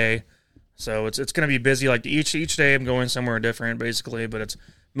each day, so it's going to be busy. Like each day, I'm going somewhere different, basically. But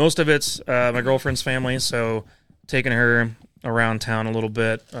most of it's my girlfriend's family, so taking her around town a little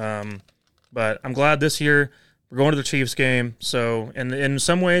bit. But I'm glad this year we're going to the Chiefs game. So, and in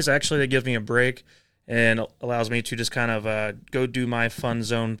some ways, actually, that gives me a break and allows me to just kind of go do my fun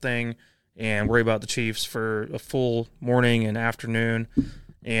zone thing and worry about the Chiefs for a full morning and afternoon.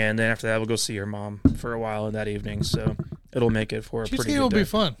 And then after that, we'll go see her mom for a while in that evening. So it'll make it for a Chiefs pretty game good will day. be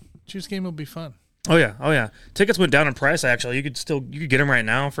fun. Chiefs game will be fun. Oh yeah. Tickets went down in price. Actually, you could get them right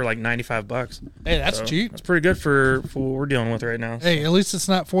now for like $95. Hey, that's cheap. That's pretty good for what we're dealing with right now. Hey, at least it's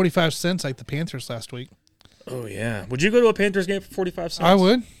not 45 cents like the Panthers last week. Oh yeah. Would you go to a Panthers game for 45 cents? I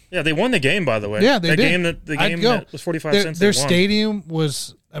would. Yeah, they won the game, by the way. Yeah, they did. The game that was 45 cents. Their they won. stadium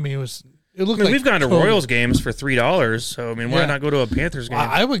was. It looked like we've gone to total. Royals games for $3. So why not go to a Panthers game?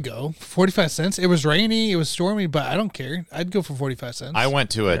 I would go 45 cents. It was rainy, it was stormy, but I don't care. I'd go for 45 cents. I went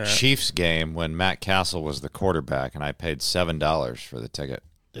to a Chiefs game when Matt Castle was the quarterback, and I paid $7 for the ticket.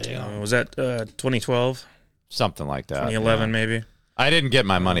 Damn. Was that 2012? Something like that. 2011, maybe. I didn't get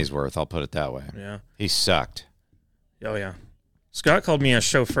my money's worth. I'll put it that way. Yeah. He sucked. Oh yeah. Scott called me a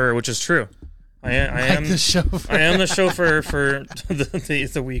chauffeur, which is true. I am the chauffeur. I am the chauffeur for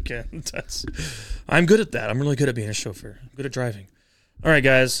the weekend. I'm good at that. I'm really good at being a chauffeur. I'm good at driving. All right,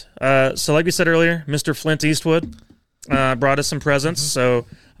 guys. So like we said earlier, Mr. Flint Eastwood brought us some presents. So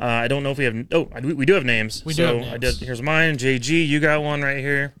I don't know if we have. Oh, we do have names. We do have names. Here's mine. JG, you got one right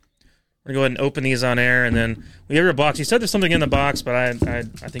here. We're going to go ahead and open these on air, and then we have your box. You said there's something in the box, but I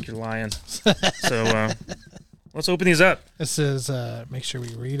think you're lying. So let's open these up. This is make sure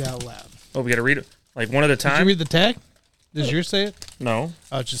we read out loud. Oh, we got to read it like one at a time? Did you read the tag? Does yours say it? No.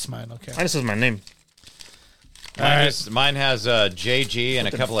 Oh, it's just mine. Okay. Mine says my name. Mine has JG and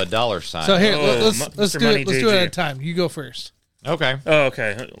a couple of dollar signs. So here, Oh, let's Mr. do Money it. Let's do it JG. at a time. You go first. Okay. Oh,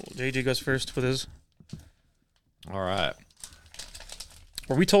 okay. JG goes first with his. All right.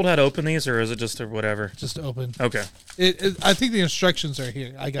 Were we told how to open these, or is it just whatever? Just open. Okay. I think the instructions are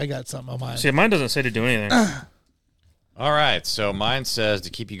here. I got something on mine. See, mine doesn't say to do anything. All right. So mine says to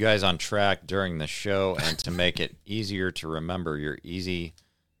keep you guys on track during the show and to make it easier to remember your easy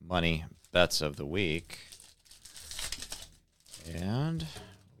money bets of the week. And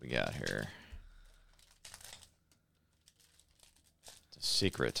what we got here. It's a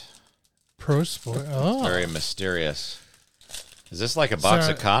secret. Pro Sport. Oh. Very mysterious. Is this like a box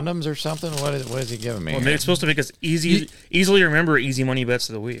Sorry. of condoms or something? What is he giving me? Well, here? it's supposed to make us easily remember easy money bets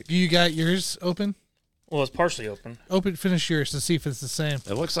of the week. You got yours open? Well, it's partially open. Finish yours to see if it's the same.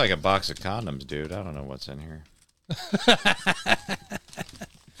 It looks like a box of condoms, dude. I don't know what's in here.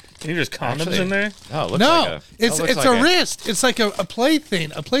 Can you just condoms Actually, in there? Oh, it looks No, like it's like a wrist. It's like a play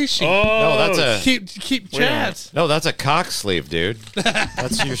thing, a play sheet. Oh, No, that's a Keep Wait a minute. chats. no. That's a cock sleeve, dude.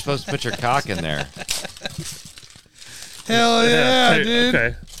 You're supposed to put your cock in there. Hell yeah, dude.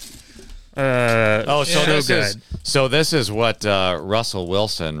 Okay. Oh, so show this is what Russell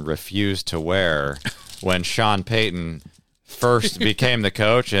Wilson refused to wear when Sean Payton first became the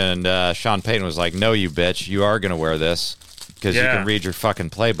coach, and Sean Payton was like, "No, you bitch, you are gonna wear this because you Yeah. can read your fucking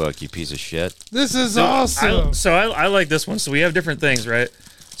playbook, you piece of shit." This is awesome. I like this one. So we have different things, right?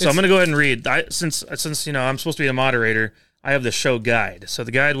 So I'm going to go ahead and read. Since I'm supposed to be a moderator, I have the show guide. So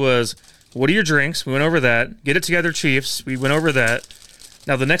the guide was, what are your drinks? We went over that. Get it together, Chiefs. We went over that.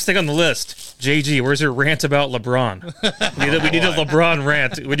 Now the next thing on the list, JG, where's your rant about LeBron? we need a LeBron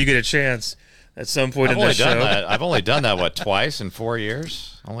rant when you get a chance at some point I've in only this show. done that. I've only done that twice in 4 years.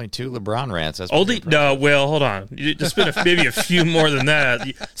 Only 2 LeBron rants. That's pretty impressive. No, well, hold on. Just been maybe a few more than that.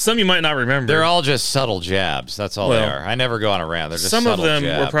 Some you might not remember. They're all just subtle jabs. That's all they Well, are. I never go on a rant. They're just some of subtle them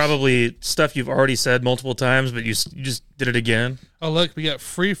jabs. were probably stuff you've already said multiple times, but you just did it again. Oh, look, we got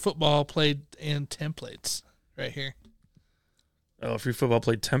free football played and templates right here. Oh, free football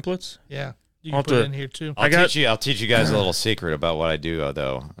played templates. Yeah, you I'll can put have it to- in here too. I'll teach you guys a little secret about what I do,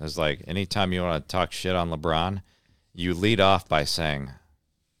 though. It's like anytime you want to talk shit on LeBron, you lead off by saying,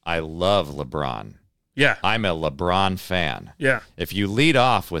 I love LeBron. Yeah, I'm a LeBron fan. yeah, If you lead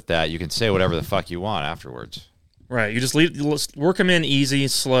off with that, you can say whatever the fuck you want afterwards. right. You just work them in easy,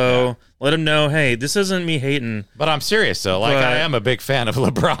 slow. Let them know, hey, this isn't me hating. But I'm serious, though. Like, But- I am a big fan of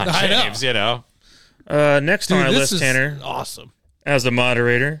LeBron I know. James, you know? Next Dude, on our this list, is Tanner, awesome. as the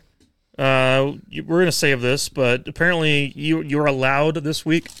moderator, we're going to save this, but apparently you're allowed this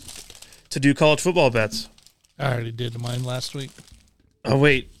week to do college football bets. I already did mine last week. Oh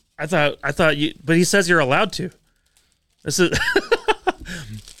wait, I thought you, but he says you're allowed to. This is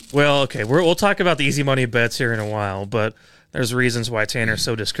well, okay. We'll talk about the easy money bets here in a while, but there's reasons why Tanner's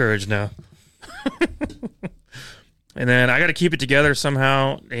so discouraged now. And then I got to keep it together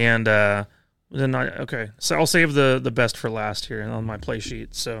somehow, and then so I'll save the best for last here on my play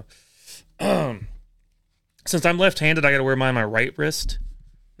sheet. So, since I'm left-handed, I got to wear mine on my right wrist.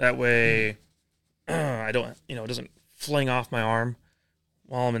 That way, I don't, it doesn't fling off my arm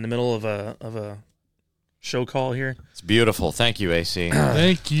while I'm in the middle of a show call here. It's beautiful. Thank you, AC.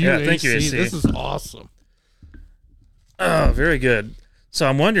 Thank you, Yeah, AC. thank you, AC. This is awesome. Oh, very good. So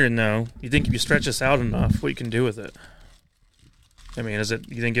I'm wondering though, you think if you stretch this out enough, what you can do with it? I mean, you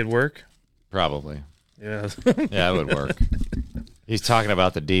think it'd work? Probably. Yeah. Yeah, it would work. He's talking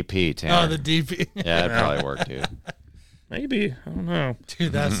about the DP, Tanner. Oh, the DP. Yeah, it'd probably work, dude. Maybe. I don't know.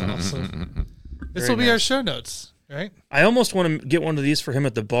 Dude, that's awesome. This Very will be our nice. show notes, right? I almost want to get one of these for him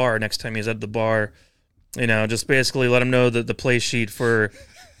at the bar next time he's at the bar. Just basically let him know the play sheet for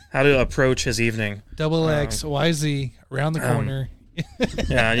how to approach his evening. Double X, YZ, around the corner.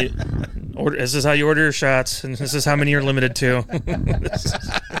 Yeah, this is how you order your shots, and this is how many you're limited to.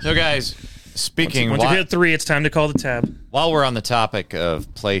 So, guys, speaking Once you hit 3, it's time to call the tab. while we're on the topic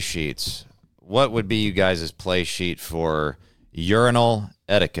of play sheets, what would be you guys' play sheet for urinal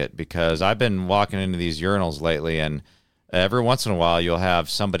etiquette? Because I've been walking into these urinals lately, and every once in a while you'll have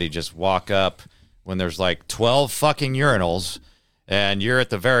somebody just walk up when there's like 12 fucking urinals, and you're at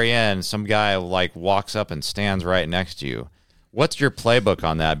the very end, some guy like walks up and stands right next to you. What's your playbook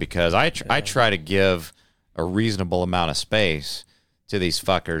on that? Because I try to give a reasonable amount of space to these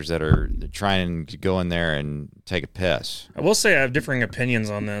fuckers that are trying to go in there and take a piss. I will say I have differing opinions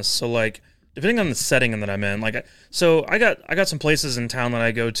on this. So like, depending on the setting that I'm in, like, so I got some places in town that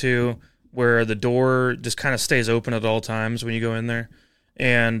I go to where the door just kind of stays open at all times when you go in there.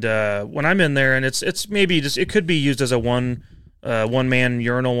 And when I'm in there, and it's maybe just, it could be used as a one man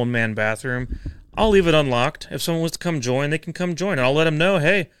urinal, 1 man bathroom, I'll leave it unlocked. If someone wants to come join, they can come join. I'll let them know,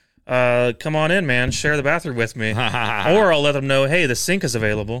 hey, come on in, man, share the bathroom with me. Or I'll let them know, hey, the sink is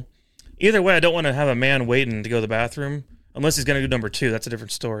available. Either way, I don't want to have a man waiting to go to the bathroom unless he's going to do number 2. That's a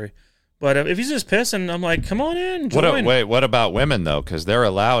different story. But if he's just pissing, I'm like, come on in, join. What about women, though? Because they're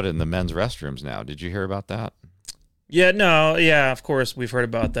allowed in the men's restrooms now. Did you hear about that? Yeah, of course, we've heard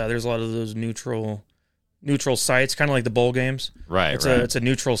about that. There's a lot of those neutral sites, kind of like the bowl games. Right, it's a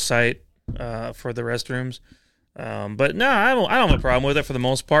neutral site for the restrooms. But no, I don't have a problem with it for the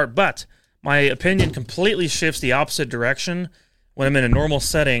most part. But my opinion completely shifts the opposite direction when I'm in a normal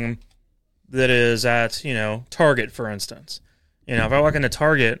setting that is at, Target, for instance. If I walk into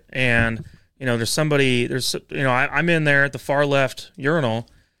Target and, I'm in there at the far left urinal.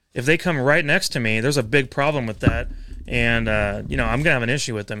 If they come right next to me, there's a big problem with that. And, I'm going to have an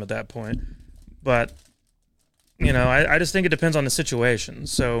issue with them at that point. But, I just think it depends on the situation.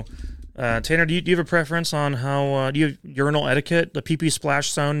 So, Tanner, do you have a preference on how, do you have urinal etiquette, the pee-pee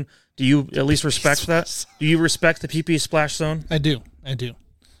splash zone? Do you at least respect that? Do you respect the pee-pee splash zone? I do.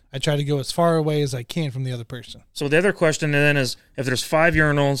 I try to go as far away as I can from the other person. So the other question then is, if there's 5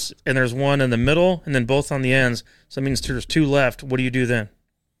 urinals and there's one in the middle and then both on the ends, so that means there's 2 left, what do you do then?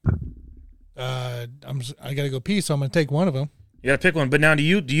 I got to go pee, so I'm going to take one of them. You got to pick one. But now do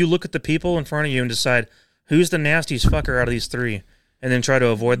you look at the people in front of you and decide who's the nastiest fucker out of these 3 and then try to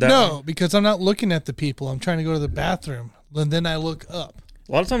avoid that one? Because I'm not looking at the people. I'm trying to go to the bathroom. And then I look up.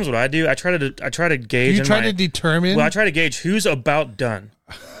 A lot of times what I do, I try to gauge. You try to determine? Well, I try to gauge who's about done.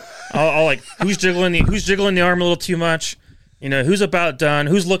 I'll like who's jiggling the arm a little too much, who's about done,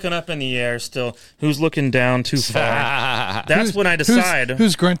 who's looking up in the air still, who's looking down too far. That's when I decide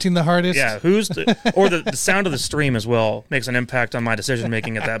who's grunting the hardest. Yeah, or the sound of the stream as well makes an impact on my decision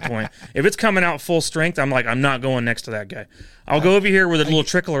making at that point. If it's coming out full strength, I'm like, I'm not going next to that guy. I'll go over here with a little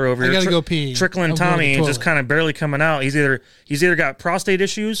trickler over here. I gotta go pee. Trickling Tommy, just kind of barely coming out. He's either got prostate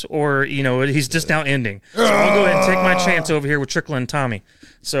issues or he's just now ending. So I'll go ahead and take my chance over here with trickling Tommy.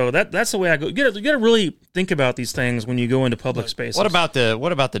 So that's the way I go. You gotta really think about these things when you go into public spaces. What about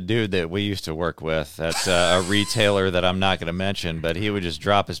the dude that we used to work with? That's a retailer that I'm not going to mention, but he would just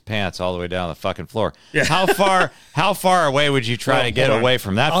drop his pants all the way down the fucking floor. Yeah. How far away would you try to get away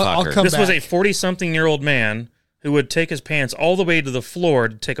from that fucker? This was a 40-something-year-old man who would take his pants all the way to the floor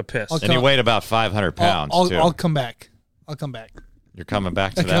to take a piss. And he weighed about 500 pounds, too. I'll come back. You're coming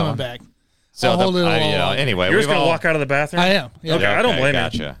back to that one? I'm coming back. So anyway, you're just gonna walk out of the bathroom. I am. Yeah. Okay, I don't blame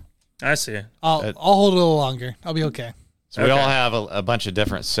you. I see. I'll hold it a little longer. I'll be okay. So we all have a bunch of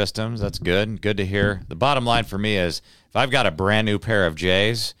different systems. That's good. Good to hear. The bottom line for me is, if I've got a brand new pair of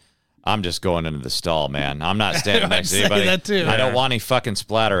J's, I'm just going into the stall, man. I'm not standing next to anybody. That too. I don't want any fucking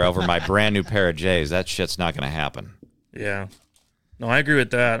splatter over my brand new pair of J's. That shit's not going to happen. Yeah. No, I agree with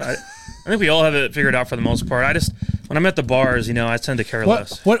that. I think we all have it figured out for the most part. When I'm at the bars, I tend to care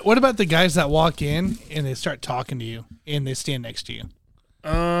less. What about the guys that walk in and they start talking to you and they stand next to you?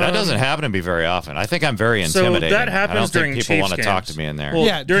 That doesn't happen to me very often. I think I'm very intimidating. So that happens I don't during think people Chiefs want to talk to me in there.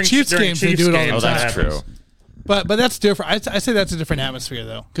 Well, during Chiefs games, they do it all the time. Oh, that's true. But that's different. I say that's a different atmosphere,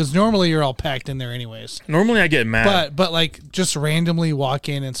 though, because normally you're all packed in there anyways. Normally I get mad. But like, just randomly walk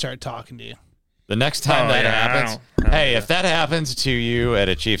in and start talking to you. The next time happens, if that happens to you at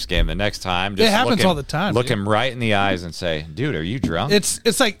a Chiefs game, the next time, just it happens all the time. Look him right in the eyes and say, "Dude, are you drunk?"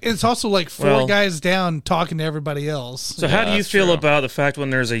 It's also like 4 guys down talking to everybody else. So how do you feel about the fact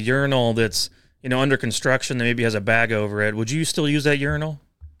when there's a urinal that's under construction that maybe has a bag over it? Would you still use that urinal?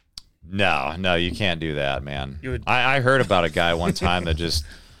 No, you can't do that, man. I heard about a guy one time that just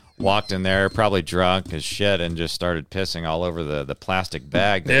walked in there, probably drunk as shit, and just started pissing all over the plastic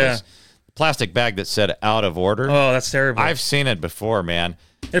bag. Plastic bag that said "out of order." Oh, that's terrible. I've seen it before, man.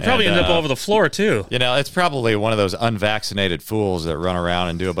 It probably ended up all over the floor too. It's probably one of those unvaccinated fools that run around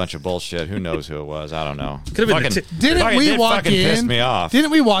and do a bunch of bullshit. Who knows who it was? I don't know. Could have been. Didn't we walk in? Piss me off.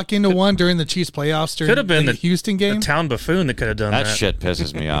 Didn't we walk into one during the Chiefs playoffs? Could have been the Houston game. The town buffoon that could have done that. That shit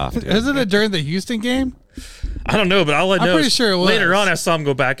pisses me off. Dude. Isn't it during the Houston game? I don't know, but I'm pretty sure it was. Later on, I saw him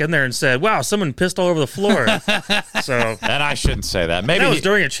go back in there and said, "Wow, someone pissed all over the floor." And I shouldn't say that. Maybe that was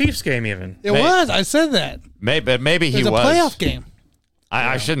during a Chiefs game, even. It was. I said that. Maybe he was. It was a playoff game.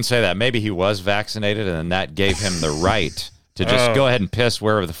 I shouldn't say that. Maybe he was vaccinated, and then that gave him the right to just go ahead and piss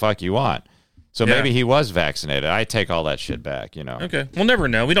wherever the fuck you want. So Yeah. maybe he was vaccinated. I take all that shit back, you know. Okay, we'll never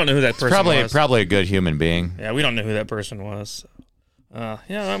know. We don't know who that person was. Probably a good human being. Yeah, we don't know who that person was.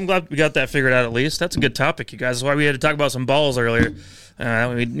 Yeah, I'm glad we got that figured out at least. That's a good topic, you guys. That's why we had to talk about some balls earlier.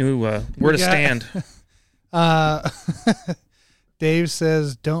 We knew where to stand. Dave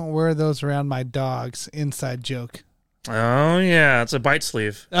says, "Don't wear those around my dogs." Inside joke. Oh, yeah, it's a bite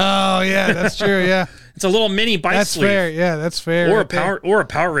sleeve. Oh yeah, that's true. Yeah, It's a little mini bite that's sleeve. fair. Yeah, that's fair. Or a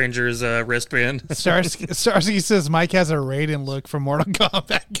Power Rangers wristband. Starsky says Mike has a Raiden look from Mortal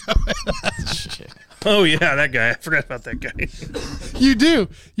Kombat going. Oh yeah, that guy. I forgot about that guy. You do.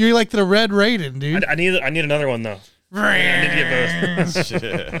 You're like the red Raiden, dude. I need another one though. I need to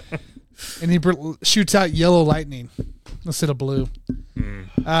get both. And he shoots out yellow lightning instead of blue.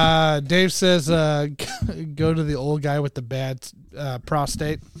 Dave says, "Go to the old guy with the bad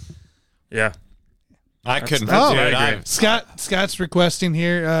prostate." Yeah. I couldn't. Oh, dude, I agree. Scott's requesting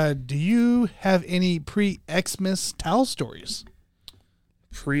here. Do you have any pre-Xmas towel stories?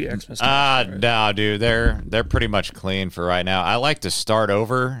 Pre-Xmas. No, dude. They're pretty much clean for right now. I like to start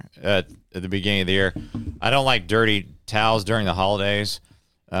over at the beginning of the year. I don't like dirty towels during the holidays,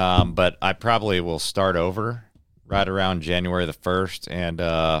 but I probably will start over right around January the 1st, and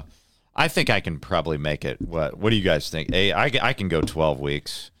I think I can probably make it. What do you guys think? I can go 12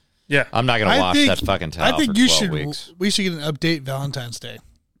 weeks. Yeah. I'm not gonna wash that fucking towel. I think for you 12 should. Weeks. We should get an update Valentine's Day.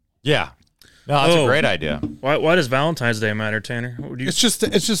 Yeah. No, that's a great idea. Why does Valentine's Day matter, Tanner? It's just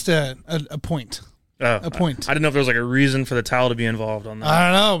a point. A point. I didn't know if there was like a reason for the towel to be involved on that.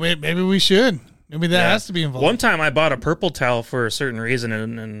 I don't know. Maybe we should. Maybe that has to be involved. One time I bought a purple towel for a certain reason,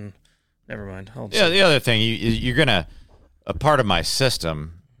 and never mind. The other thing, you're gonna a part of my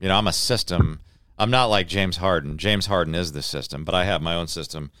system. You know, I'm a system. I'm not like James Harden. James Harden is the system, but I have my own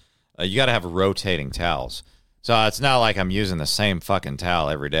system. You got to have rotating towels. So it's not like I'm using the same fucking towel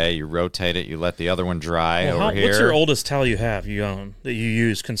every day. You rotate it. You let the other one dry over here. What's your oldest towel you own that you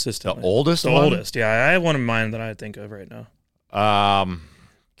use consistently? The oldest The one? oldest, yeah. I have one in mind that I think of right now.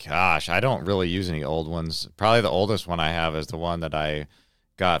 Gosh, I don't really use any old ones. Probably the oldest one I have is the one that I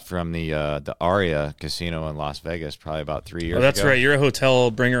got from the Aria Casino in Las Vegas probably about 3 years ago. Oh, that's right. You're a hotel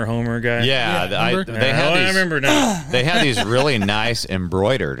bringer-homer guy. Yeah, I remember now. They had these really nice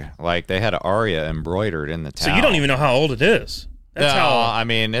embroidered. Like, they had Aria embroidered in the towel. So you don't even know how old it is. That's how. I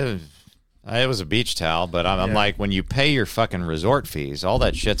mean, it was a beach towel, but I'm like, when you pay your fucking resort fees, all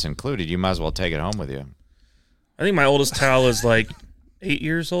that shit's included. You might as well take it home with you. I think my oldest towel is like 8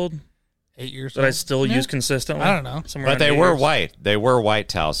 years old. 8 years That I still use consistently. I don't know. But they were white. They were white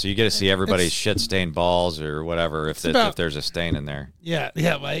towels, so you get to see everybody's shit-stained balls or whatever if there's a stain in there. Yeah,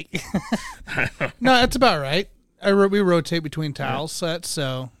 Mike. No, that's about right. We rotate between towel sets,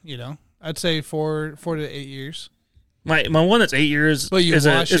 so I'd say 4 to 8 years. My one that's 8 years But you is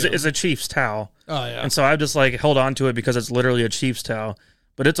wash it. a Chiefs towel. Oh yeah. And so I've just like held on to it because it's literally a Chiefs towel.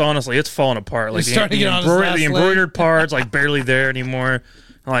 But it's falling apart. Like starting to get on his last the embroidered parts like barely there anymore.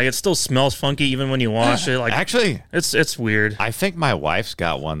 Like it still smells funky even when you wash it. Like Actually, it's weird. I think my wife's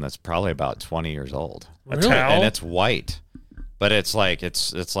got one that's probably about 20 years old. A towel? And it's white. But it's like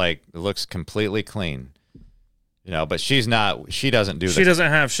it looks completely clean. But she doesn't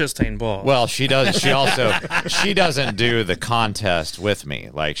have shit stained balls. Well, she does. She doesn't do the contest with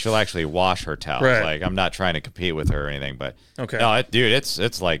me. Like she'll actually wash her towels. Right. Like I'm not trying to compete with her or anything. But okay, no,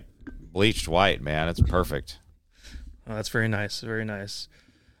 it's like bleached white, man. It's perfect. Oh, that's very nice. Very nice.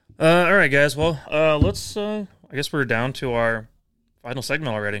 All right, guys. Well, let's. I guess we're down to our final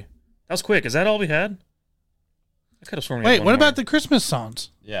segment already. That was quick. Is that all we had? I could have sworn. Wait, what about the Christmas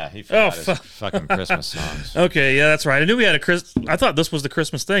songs? Yeah, he forgot his fucking Christmas songs. Okay, yeah, that's right. I knew we had I thought this was the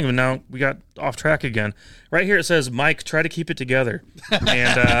Christmas thing, but now we got off track again. Right here it says, Mike, try to keep it together.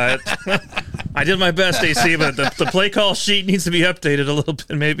 And I did my best, AC, but the play call sheet needs to be updated a little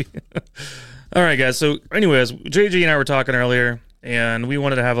bit, maybe. All right, guys. So, anyways, JG and I were talking earlier, and we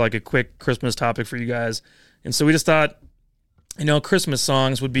wanted to have like a quick Christmas topic for you guys. And so we just thought, Christmas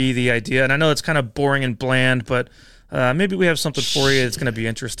songs would be the idea. And I know it's kind of boring and bland, but maybe we have something for you that's going to be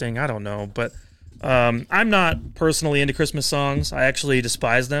interesting. I don't know. But I'm not personally into Christmas songs. I actually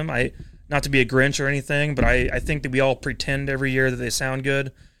despise them. Not to be a Grinch or anything, but I think that we all pretend every year that they sound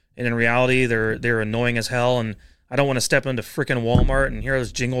good. And in reality, they're annoying as hell. And I don't want to step into freaking Walmart and hear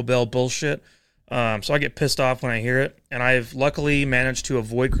this Jingle Bell bullshit. So I get pissed off when I hear it. And I've luckily managed to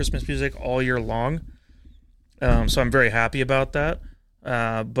avoid Christmas music all year long. So I'm very happy about that.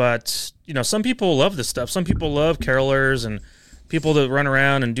 But some people love this stuff. Some people love carolers and people that run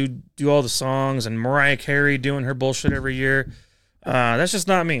around and do all the songs, and Mariah Carey doing her bullshit every year. That's just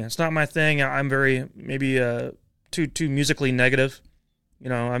not me. It's not my thing. I'm very maybe too musically negative.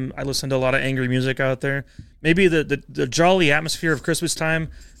 I listen to a lot of angry music out there. Maybe the jolly atmosphere of Christmas time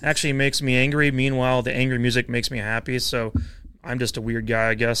actually makes me angry. Meanwhile, the angry music makes me happy. So I'm just a weird guy,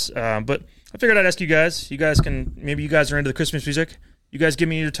 I guess. But I figured I'd ask you guys. Maybe you guys are into the Christmas music. You guys give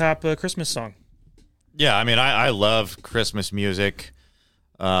me your top Christmas song. Yeah, I mean, I love Christmas music.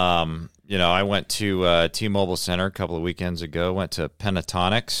 I went to T-Mobile Center a couple of weekends ago. Went to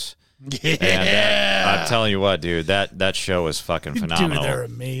Pentatonics. Yeah. And I'm telling you what, dude, that show was fucking phenomenal. Dude, they're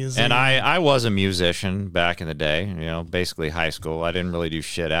amazing. And I was a musician back in the day, basically high school. I didn't really do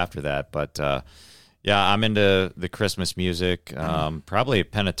shit after that. But, I'm into the Christmas music. Probably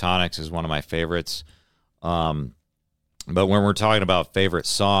Pentatonics is one of my favorites. But when we're talking about favorite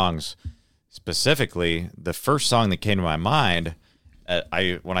songs, specifically, the first song that came to my mind,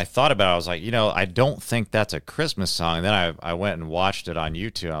 when I thought about it, I was like, I don't think that's a Christmas song. And then I went and watched it on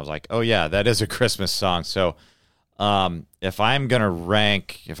YouTube. I was like, oh, yeah, that is a Christmas song. So if I'm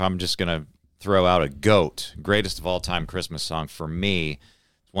just going to throw out a greatest of all time Christmas song for me,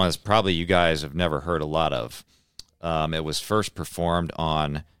 one that's probably you guys have never heard a lot of. It was first performed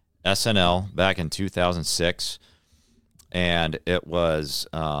on SNL back in 2006. And it was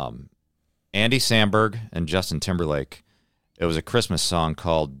Andy Samberg and Justin Timberlake. It was a Christmas song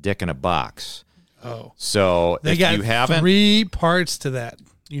called "Dick in a Box." Oh, so if you haven't, 3 parts to that.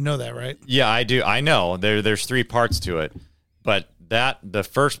 You know that, right? Yeah, I do. I know there's 3 parts to it, but the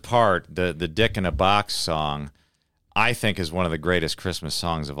first part, the "Dick in a Box" song, I think is one of the greatest Christmas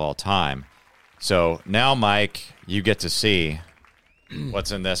songs of all time. So now, Mike, you get to see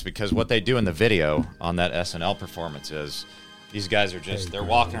what's in this, because what they do in the video on that SNL performance is these guys are they're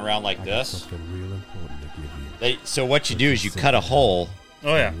walking around like this. So what you do is you cut a hole.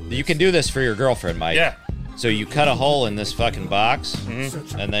 Oh, yeah. You can do this for your girlfriend, Mike. Yeah. So you cut a hole in this fucking box,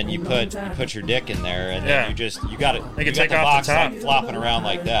 and then you put your dick in there, and then you got it. They can got take the off box the top. like flopping around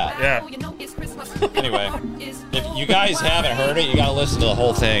like that. Yeah. Anyway, if you guys haven't heard it, you got to listen to the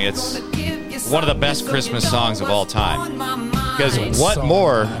whole thing. It's one of the best Christmas songs of all time. Because what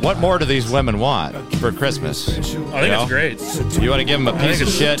more do these women want for Christmas? I think it's great. You want to give them a piece of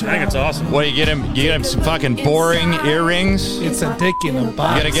shit? I think it's awesome. What do you get them? You get them some fucking boring earrings. It's a dick in a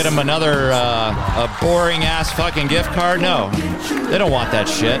box. You gotta get them another a boring ass fucking gift card? No, they don't want that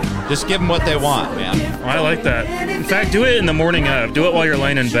shit. Just give them what they want, man. I like that. In fact, do it in the morning of. Do it while you're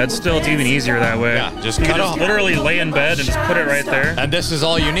laying in bed still. It's even easier that way. Yeah, you can just literally lay in bed and just put it right there. And this is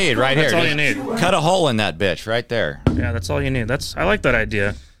all you need right here. That's all you need. Cut a hole in that bitch right there. Yeah, that's all you need. I like that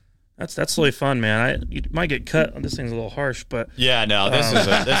idea. That's really fun, man. You might get cut. This thing's a little harsh, but yeah, no, this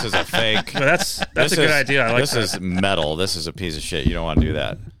is a fake. But that's a good idea. I like this. This is metal. This is a piece of shit. You don't want to do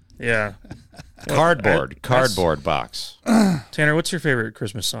that. Yeah. Cardboard box. Tanner, what's your favorite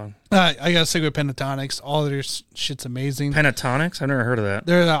Christmas song? I gotta stick with Pentatonics. All their shit's amazing. Pentatonics? I've never heard of that.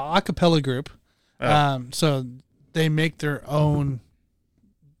 They're an a cappella group. Oh. So they make their own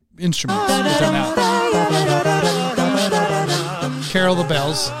instruments with their mouth. Carol the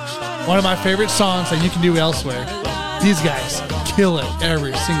Bells. One of my favorite songs that you can do elsewhere. These guys kill it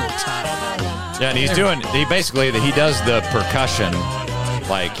every single time. Yeah, and he does the percussion.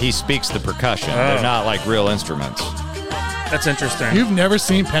 Like, he speaks the percussion. Oh. They're not like real instruments. That's interesting. You've never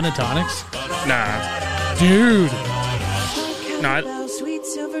seen Pentatonics? Nah. Dude. No, I don't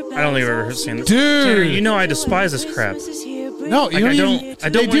think I've ever seen this. Dude. Tanner, I despise this crap. No, I don't want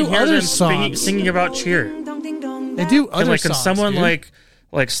to hear them singing about cheer. They do other songs. Can someone dude.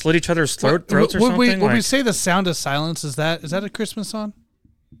 like slit each other's throats or something? Would we say "The Sound of Silence"? Is that a Christmas song?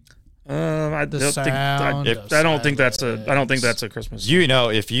 I don't think that's a Christmas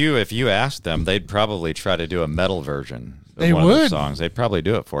song. If you asked them, they'd probably try to do a metal version of they one would. of those songs. They'd probably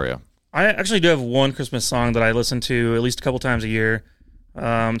do it for you. I actually do have one Christmas song that I listen to at least a couple times a year.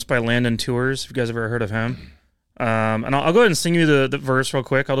 It's by Landon Tours. If you guys have ever heard of him, and I'll go ahead and sing you the verse real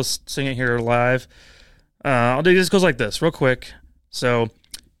quick. I'll just sing it here live. This goes like this, real quick. So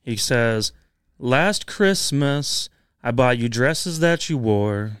he says, "Last Christmas, I bought you dresses that you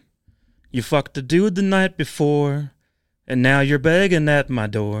wore. You fucked a dude the night before, and now you're begging at my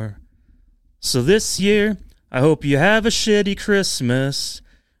door. So this year, I hope you have a shitty Christmas.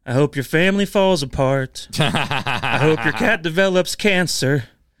 I hope your family falls apart. I hope your cat develops cancer.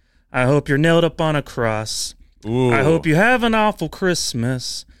 I hope you're nailed up on a cross. Ooh. I hope you have an awful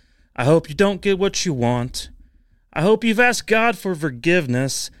Christmas. I hope you don't get what you want. I hope you've asked God for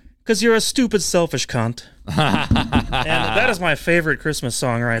forgiveness, because you're a stupid, selfish cunt." And that is my favorite Christmas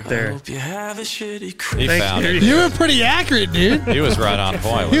song right there. I hope you have a shitty He Christmas. found it. You were pretty accurate, dude. He was right on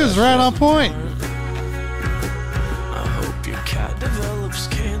point. He was right on point. I hope your cat develops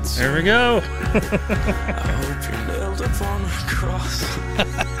cancer. There we go. I hope you're nailed up on a cross. I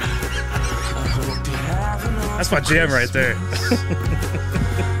hope you have enough. That's my jam right there. I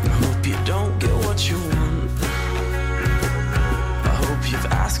hope you don't get what you want. I hope you've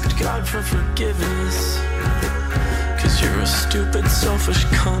asked God for forgiveness. 'Cause you're a stupid, selfish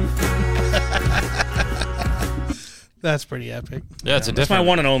cunt. That's pretty epic. Yeah, it's a That's my different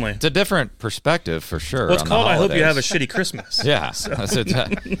one and only. It's a different perspective for sure. Well, it's on called the I Hope You Have a holidays. Shitty Christmas. Yeah,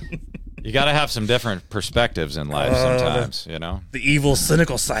 you got to have some different perspectives in life sometimes. You know. The evil,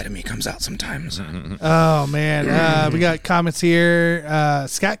 cynical side of me comes out sometimes. Oh man, we got comments here.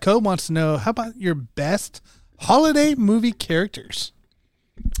 Scott Coe wants to know, how about your best holiday movie characters?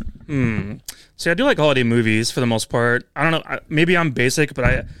 See, I do like holiday movies for the most part. I don't know. Maybe I'm basic,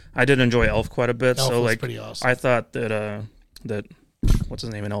 but I did enjoy Elf quite a bit. Elf so was like, pretty awesome. I thought that what's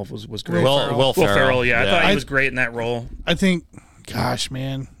his name in Elf was great. Will Ferrell. Yeah, I thought Yeah. he was great in that role. I think, gosh,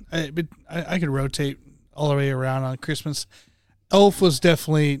 man, I could rotate all the way around on Christmas. Elf was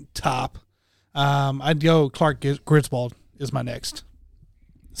definitely top. I'd go Clark Griswold is my next.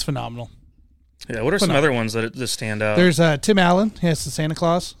 It's phenomenal. Yeah. What are some other ones that just stand out? There's Tim Allen. He has the Santa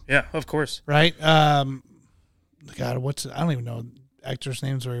Claus, Yeah, of course. right? God, I don't even know actors'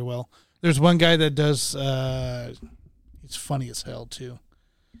 names very well. There's one guy that does. He's funny as hell too.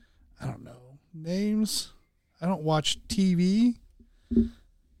 I don't know names. I don't watch TV.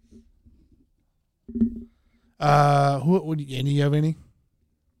 Any you have any?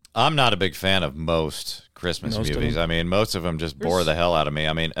 I'm not a big fan of most Christmas Most of movies. them. I mean, most of them just bore the hell out of me.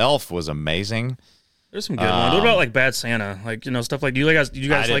 I mean, Elf was amazing. There's some good ones. What about like Bad Santa? Like, you know, stuff like, do you guys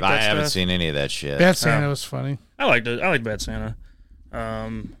like that I haven't stuff? seen any of that shit. Bad Santa was funny. I liked it. I like Bad Santa.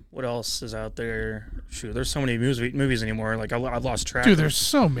 What else is out there? Shoot, there's so many movies anymore. Like I've lost track. Dude, of there's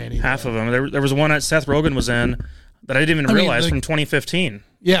so many. half of them. There was one that Seth Rogen was in that I didn't even realize from 2015.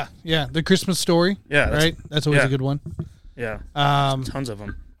 Yeah, the Christmas Story. Yeah, right. That's always yeah. a good one. Yeah, tons of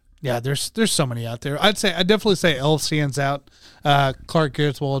them. Yeah, there's so many out there. I'd definitely say Elf stands out. Clark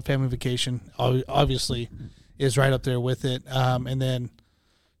Griswold, Family Vacation, obviously, is right up there with it. And then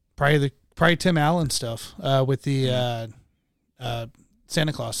probably Tim Allen stuff with the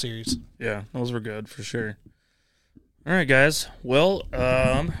Santa Claus series. Yeah, those were good for sure. All right, guys. Well,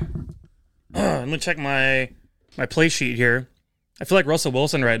 let me check my play sheet here. I feel like Russell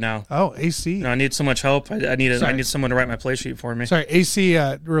Wilson right now. Oh, AC. You know, I need so much help. I need someone to write my play sheet for me. Sorry, AC.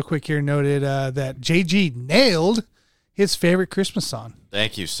 Real quick here noted that JG nailed his favorite Christmas song.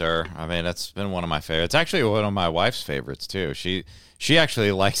 Thank you, sir. I mean, that's been one of my favorites. It's actually one of my wife's favorites too. She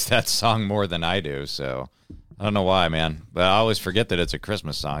actually likes that song more than I do. So I don't know why, man. But I always forget that it's a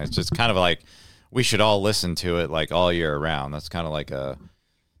Christmas song. It's just kind of like we should all listen to it like all year around. That's kind of like a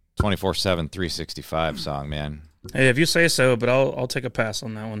 24/7, 365 song, man. Hey, if you say so, but I'll take a pass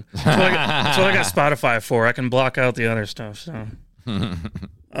on that one. That's what I got Spotify for. I can block out the other stuff. So,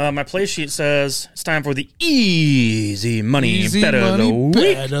 my play sheet says it's time for the easy money bet of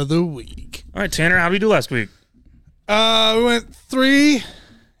the week. All right, Tanner, how did we do last week? We went 3-2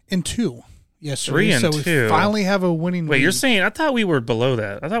 yesterday. 3-2. So we finally have a winning. Wait, week. you're saying? I thought we were below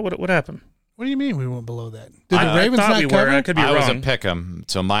that. I thought what happened? What do you mean we went below that? Did I the Ravens thought not we cover? were. I could be I was a wrong. pick'em,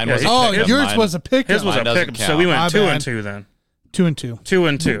 so mine Yeah, was. Oh, a pick'em. yours Mine- was a pick. His was Mine a doesn't pick, so we count. went My 2-2 then. 2-2.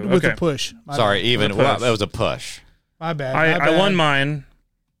 2-2. With Okay. a push. My Sorry, bad. even With a push. it was a push. My bad. I won mine.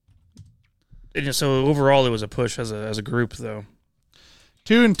 And so overall, it was a push as a group, though.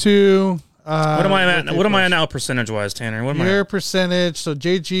 2-2. What am I at? What am I at now, percentage wise, Tanner? What am I? Your At? percentage. So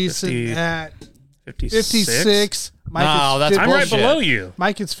JG's 50. sitting at 56. 56. Mike No, is that's 50. I'm right bullshit. below you.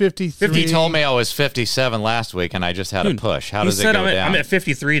 Mike is 53. You told me I was 57 last week, and I just had a push. How does it go down? I'm at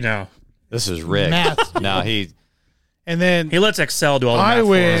 53 now. This is rigged. Math. No, his And then He lets Excel do all the I math for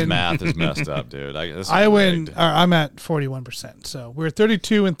win. him. math is messed up, dude. This is I win. rigged. I'm at 41%. So we're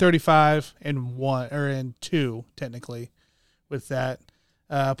 32 and 35 and 2 technically. With that,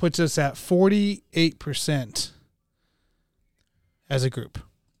 puts us at 48% as a group.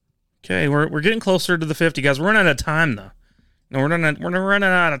 Okay, we're getting closer to the 50, guys. We're running out of time, though. No, we're running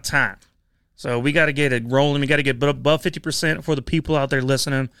out of time. So we got to get it rolling. We got to get above 50% for the people out there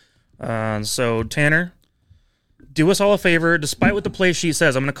listening. So, Tanner, do us all a favor. Despite what the play sheet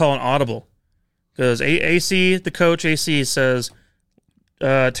says, I'm going to call an audible. Because AC, the coach, AC, says,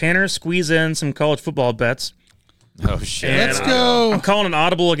 Tanner, squeeze in some college football bets. Oh shit! And Let's go. I'm calling an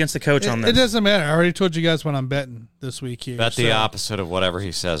audible against the coach on It this. doesn't matter. I already told you guys what I'm betting this week here. Bet the so, opposite of whatever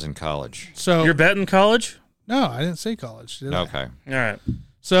he says in college. So You're betting college? no, I didn't say college. Did I? Okay. All right.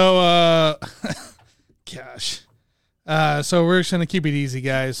 So, gosh. So we're just going to keep it easy,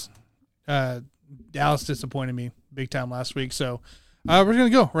 guys. Dallas disappointed me big time last week. So We're going to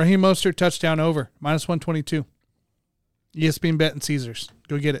go. Raheem Mostert, touchdown over. -122. ESPN bet and Caesars.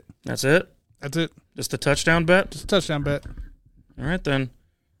 Go get it. That's it? That's it. Just a touchdown bet? Just a touchdown bet. All right, then.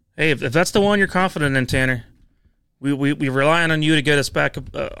 Hey, if that's the one you're confident in, Tanner, we rely on you to get us back,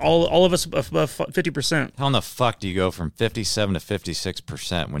 all of us above 50%. How in the fuck do you go from 57 to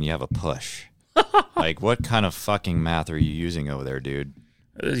 56% when you have a push? Like, what kind of fucking math are you using over there, dude?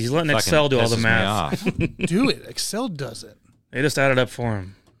 He's letting Fucking Excel do all the pisses me math. off. Do it. Excel does it. They just added up for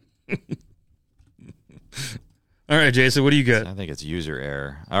him. All right, Jason, what do you got? I think it's user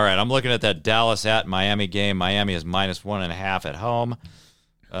error. All right, I'm looking at that Dallas at Miami game. Miami is -1.5 at home.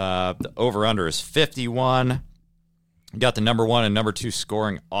 The over-under is 51. You got the number 1 and number 2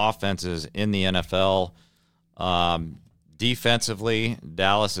 scoring offenses in the NFL. Defensively,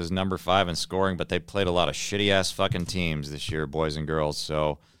 Dallas is number 5 in scoring, but they played a lot of shitty-ass fucking teams this year, boys and girls.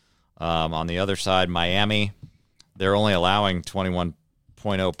 So on the other side, Miami, they're only allowing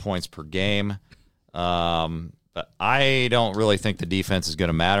 21.0 points per game. But I don't really think the defense is going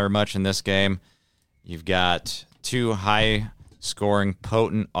to matter much in this game. You've got 2 high-scoring,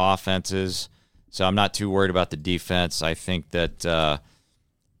 potent offenses, so I'm not too worried about the defense. I think that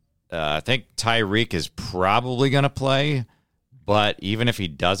Tyreek is probably going to play, but even if he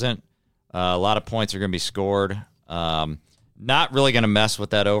doesn't, a lot of points are going to be scored. Not really going to mess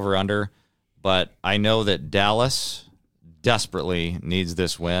with that over-under, but I know that Dallas desperately needs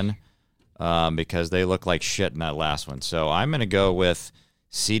this win. Because they look like shit in that last one. So I'm going to go with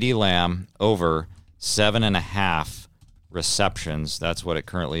CeeDee Lamb over 7.5 receptions. That's what it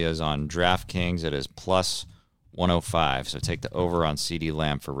currently is on DraftKings. It is +105. So take the over on CeeDee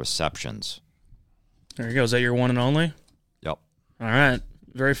Lamb for receptions. There you go. Is that your one and only? Yep. All right.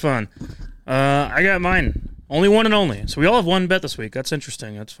 Very fun. I got mine. Only one and only. So we all have one bet this week. That's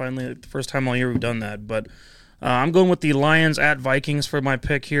interesting. That's finally the first time all year we've done that. But I'm going with the Lions at Vikings for my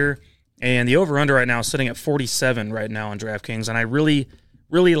pick here. And the over-under right now is sitting at 47 right now on DraftKings, and I really,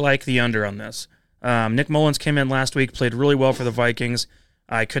 really like the under on this. Nick Mullins came in last week, played really well for the Vikings.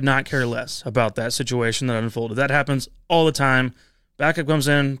 I could not care less about that situation that unfolded. That happens all the time. Backup comes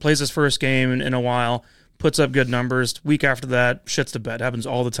in, plays his first game in a while, puts up good numbers. Week after that, shits the bed. Happens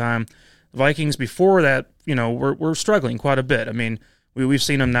all the time. The Vikings, before that, we're struggling quite a bit. I mean, we've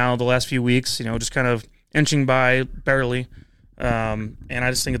seen them now the last few weeks, just kind of inching by barely. And I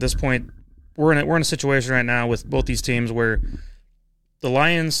just think at this point, we're in a situation right now with both these teams where the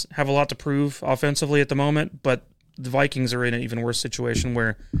Lions have a lot to prove offensively at the moment, but the Vikings are in an even worse situation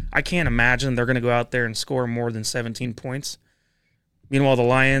where I can't imagine they're going to go out there and score more than 17 points. Meanwhile, the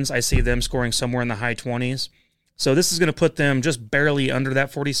Lions, I see them scoring somewhere in the high 20s. So this is going to put them just barely under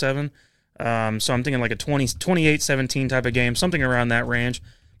that 47. So I'm thinking like a 28-17 type of game, something around that range.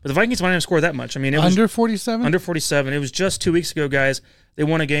 But the Vikings might not score that much. I mean, it was under 47. Under 47. It was just 2 weeks ago, guys. They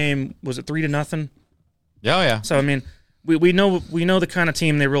won a game. Was it 3-0? Yeah. So I mean, we know the kind of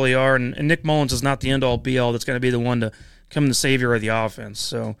team they really are, and Nick Mullins is not the end all be all. That's going to be the one to come the savior of the offense.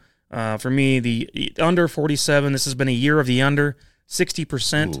 So for me, the under 47. This has been a year of the under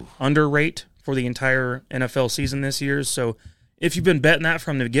 60% under rate for the entire NFL season this year. So if you've been betting that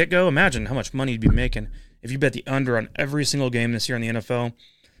from the get go, imagine how much money you'd be making if you bet the under on every single game this year in the NFL.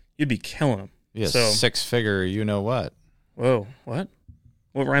 You'd be killing them. Yeah, so, 6-figure, you know what? Whoa, what?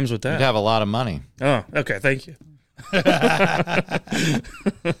 What rhymes with that? You'd have a lot of money. Oh, okay, thank you.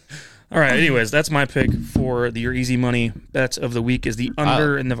 All right, anyways, that's my pick for your easy money bets of the week is the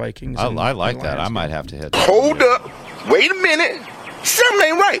under in the Vikings. I like that. I might have to hit that. Hold up. Wait a minute. Something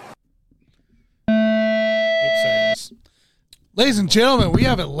ain't right. Oops, sorry, guys. Ladies and gentlemen, we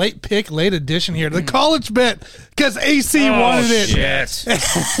have a late pick, late edition here. The college bet, because AC wanted it.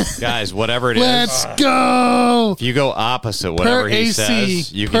 Shit. Guys, whatever it is. Let's go. If you go opposite whatever he AC,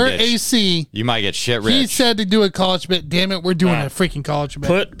 says, you per can get AC. You might get shit rich. He said to do a college bet. Damn it, we're doing a freaking college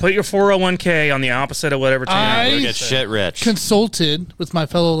bet. Put your 401k on the opposite of whatever team. You'll get shit rich. Consulted with my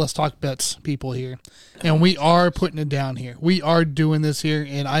fellow Let's Talk Bets people here, and we are putting it down here. We are doing this here,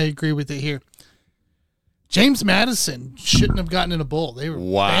 and I agree with it here. James Madison shouldn't have gotten in a bowl. They were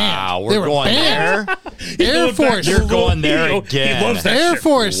banned. We're going there. Air Force. You're going there again. He loves that Air shit.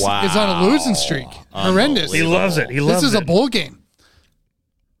 Force is on a losing streak. Horrendous. He loves it. This is a bowl game.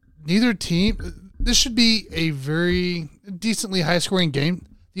 Neither team. This should be a very decently high-scoring game.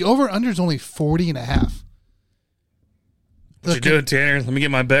 The over/under is only 40.5. What you doing, Tanner? Let me get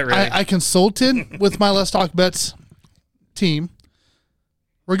my bet ready. I consulted with my Let's Talk Bets team.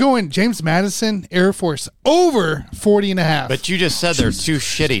 We're going James Madison, Air Force, over 40.5. But you just said they're two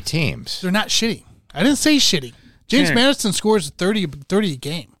shitty teams. They're not shitty. I didn't say shitty. James Tanner. Madison scores 30 a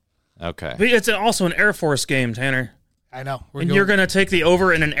game. Okay. But it's also an Air Force game, Tanner. I know. You're going to take the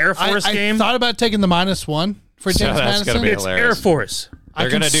over in an Air Force game? I thought about taking the -1 for James that's gonna Madison. be It's hilarious. Air Force. I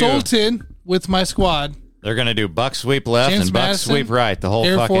consulted with my squad. They're going to do buck sweep left James and buck Madison, sweep right the whole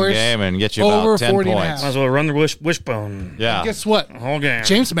Air fucking Force, game and get you over about 10 40 and a points. Might as well run the wishbone. Yeah. And guess what? The whole game.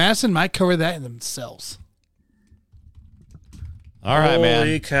 James Madison might cover that in themselves. All right, man.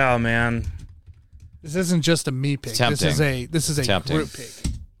 Holy cow, man. This isn't just a me pick. Tempting. This is a Tempting. group pick.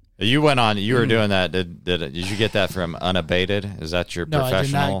 You went on. You were doing that. Did you get that from Unabated? Is that your No,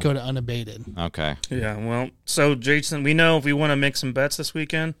 professional? I did not go to unabated. Okay. Yeah, well, so Jason, we know if we want to make some bets this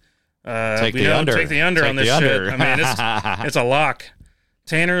weekend, Take we the know under. take the under Take on this the shit. under. I mean, it's a lock.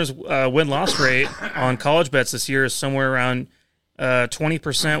 Tanner's win-loss rate on college bets this year is somewhere around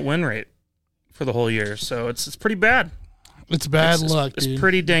 20% win rate for the whole year. So it's pretty bad. It's bad It's- luck, it's dude.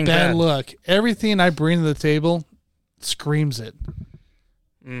 pretty dang bad. luck. Everything I bring to the table screams it.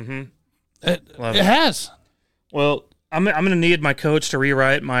 Mm-hmm. It Love it. has. Well, I'm going to need my coach to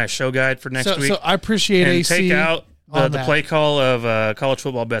rewrite my show guide for next week So I appreciate and AC take out the on that. play call of college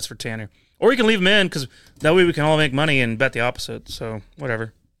football bets for Tanner. Or you can leave them in because that way we can all make money and bet the opposite. So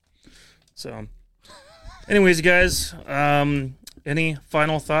whatever. So, anyways, you guys, any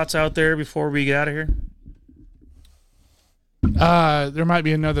final thoughts out there before we get out of here? There might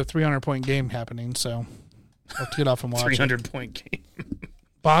be another 300-point game happening, so I'll have to get off and watch it. 300-point game.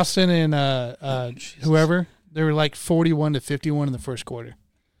 Boston and whoever, they were like 41-51 in the first quarter.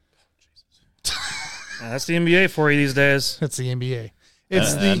 That's the NBA for you these days. That's the NBA.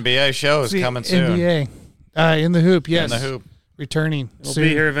 It's the NBA show is the coming soon. NBA. In the hoop, yes. In the hoop. Returning We'll soon. be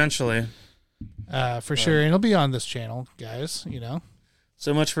here eventually. For sure. And it'll be on this channel, guys, you know.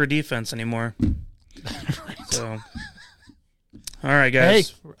 So much for defense anymore. So, all right, Hey,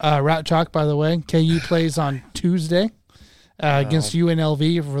 guys. Route Chalk, by the way, KU plays on Tuesday against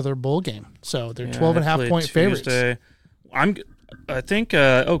UNLV for their bowl game. So they're 12.5-point favorites. Tuesday. I think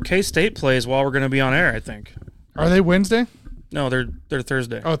K-State plays while we're going to be on air, I think. Are they Wednesday? No, they're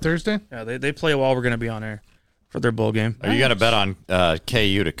Thursday. Oh, Thursday? Yeah, they play while we're going to be on air for their bowl game. Are you going to bet on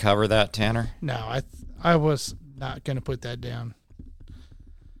KU to cover that, Tanner? No, I was not going to put that down.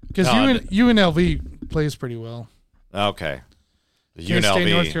 Because No, UNLV plays pretty well. Okay. The K-State,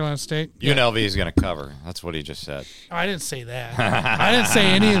 North UNLV. Carolina State. Yeah. UNLV is going to cover. That's what he just said. Oh, I didn't say that. I didn't say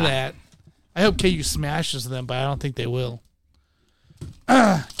any of that. I hope KU smashes them, but I don't think they will.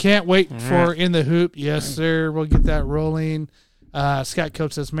 Can't wait for In the Hoop. Yes, sir. We'll get that rolling. Scott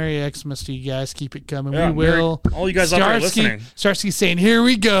Coates says, Merry Xmas to you guys. Keep it coming. Yeah, we will. all you guys out there listening. Starsky saying, here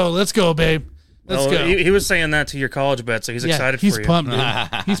we go. Let's go, babe. Let's go. He was saying that to your college bet, so he's excited he's for you. pumped,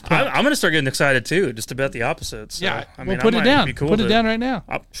 dude. He's pumped. I'm going to start getting excited too, just to bet the opposite. So, Yeah, I mean, we'll put I it might down. be cool Put it to- down right now.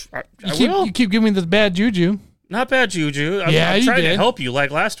 I You keep giving me the bad juju. Not bad juju. I'm Yeah, you trying to did. help you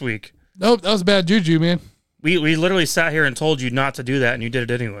like last week. Nope, that was bad juju, man. We literally sat here and told you not to do that, and you did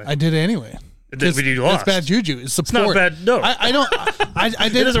it anyway. I did it anyway. But you lost. It's bad juju. It's It's support. not bad. No, I don't. I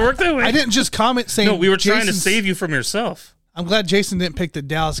didn't. it doesn't work that way. I didn't just comment saying. No, we were trying to Jason's- save you from yourself. I'm glad Jason didn't pick the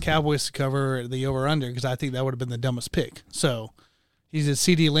Dallas Cowboys to cover the over/under because I think that would have been the dumbest pick. So he's a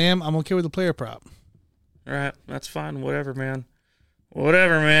CD Lamb. I'm okay with the player prop. All right, that's fine. Whatever, man.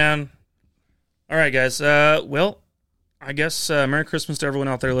 Whatever, man. All right, guys. Well, I guess Merry Christmas to everyone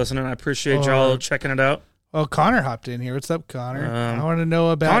out there listening. I appreciate y'all checking it out. Oh, Connor hopped in here. What's up, Connor? Um, I want to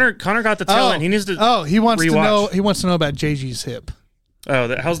know about Connor got the tail end. He needs to. he wants to rewatch. know. He wants to know about JG's hip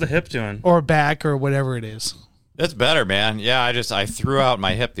Oh, how's the hip doing? or back or whatever it is. It's better, man. Yeah, I threw out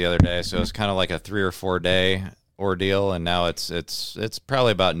my hip the other day, so it's kind of like a 3 or 4 day ordeal, and now it's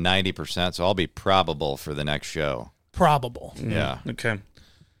probably about 90%. So I'll be probable for the next show. Probable. Yeah. Okay.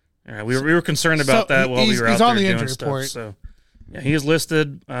 All right. We were concerned about So that while we he's- were out he's there on the doing injury stuff. report. So yeah, he is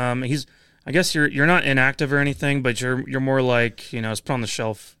listed. He's. I guess you're not inactive or anything, but you're more like it's put on the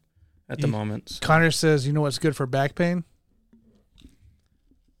shelf at the moment. So. Connor says, "You know what's good for back pain?"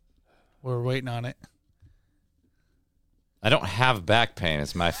 We're waiting on it. I don't have back pain.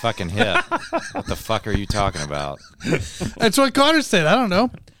 It's my fucking hip. What the fuck are you talking about? That's what Connor said. I don't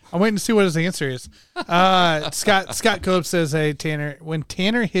know. I'm waiting to see what his answer is. Scott Cope says, "Hey Tanner, when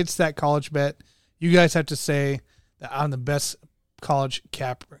Tanner hits that college bet, you guys have to say that I'm the best college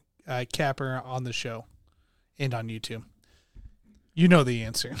capper on the show and on YouTube. You know the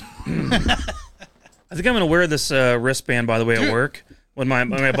answer." I think I'm going to wear this wristband, by the way, at work. When my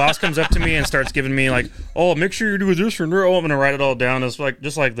boss comes up to me and starts giving me like, "Oh, make sure you do this or no," I'm going to write it all down. It's like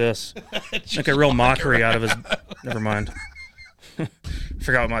just like this, like a real mockery out of his. Never mind.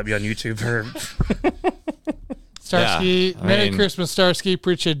 Forgot it might be on YouTube. Starsky, Yeah, I Merry mean- Christmas, Starsky.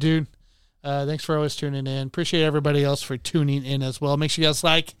 Appreciate it, dude. Thanks for always tuning in. Appreciate everybody else for tuning in as well. Make sure you guys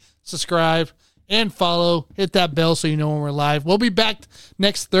like, subscribe, and follow. Hit that bell so you know when we're live. We'll be back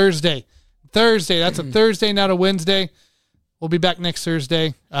next Thursday. That's a Thursday, not a Wednesday. We'll be back next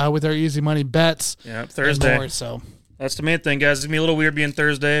Thursday with our easy money bets. Yeah, Thursday. More, so that's the main thing, guys. It's gonna be a little weird being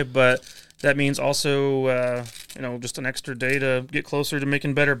Thursday, but that means also just an extra day to get closer to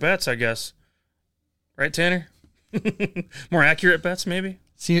making better bets, I guess. Right, Tanner? More accurate bets, maybe.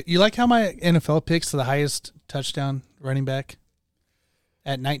 See, you like how my NFL picks to the highest touchdown running back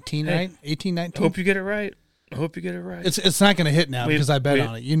at 19, right? 18, 19. I hope you get it right. It's not going to hit now because I bet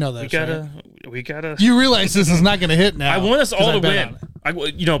on it. You know that. We gotta. You realize this is not going to hit now. I want us all to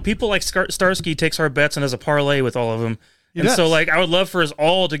win. People like Starsky takes our bets and does a parlay with all of them, so I would love for us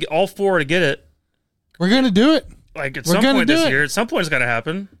all four to get it. We're going to do it. Like at some point this year, at some point it's got to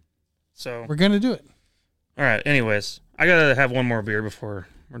happen. So we're going to do it. All right. Anyways, I gotta have one more beer before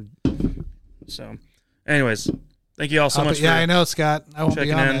we're. So, anyways, thank you all so much. Yeah, I know, Scott. I won't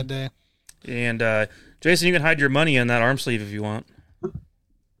be on in. that day. And Jason, you can hide your money in that arm sleeve if you want.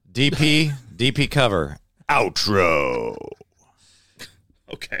 DP cover. Outro.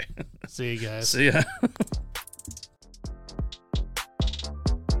 Okay. See you guys. See ya.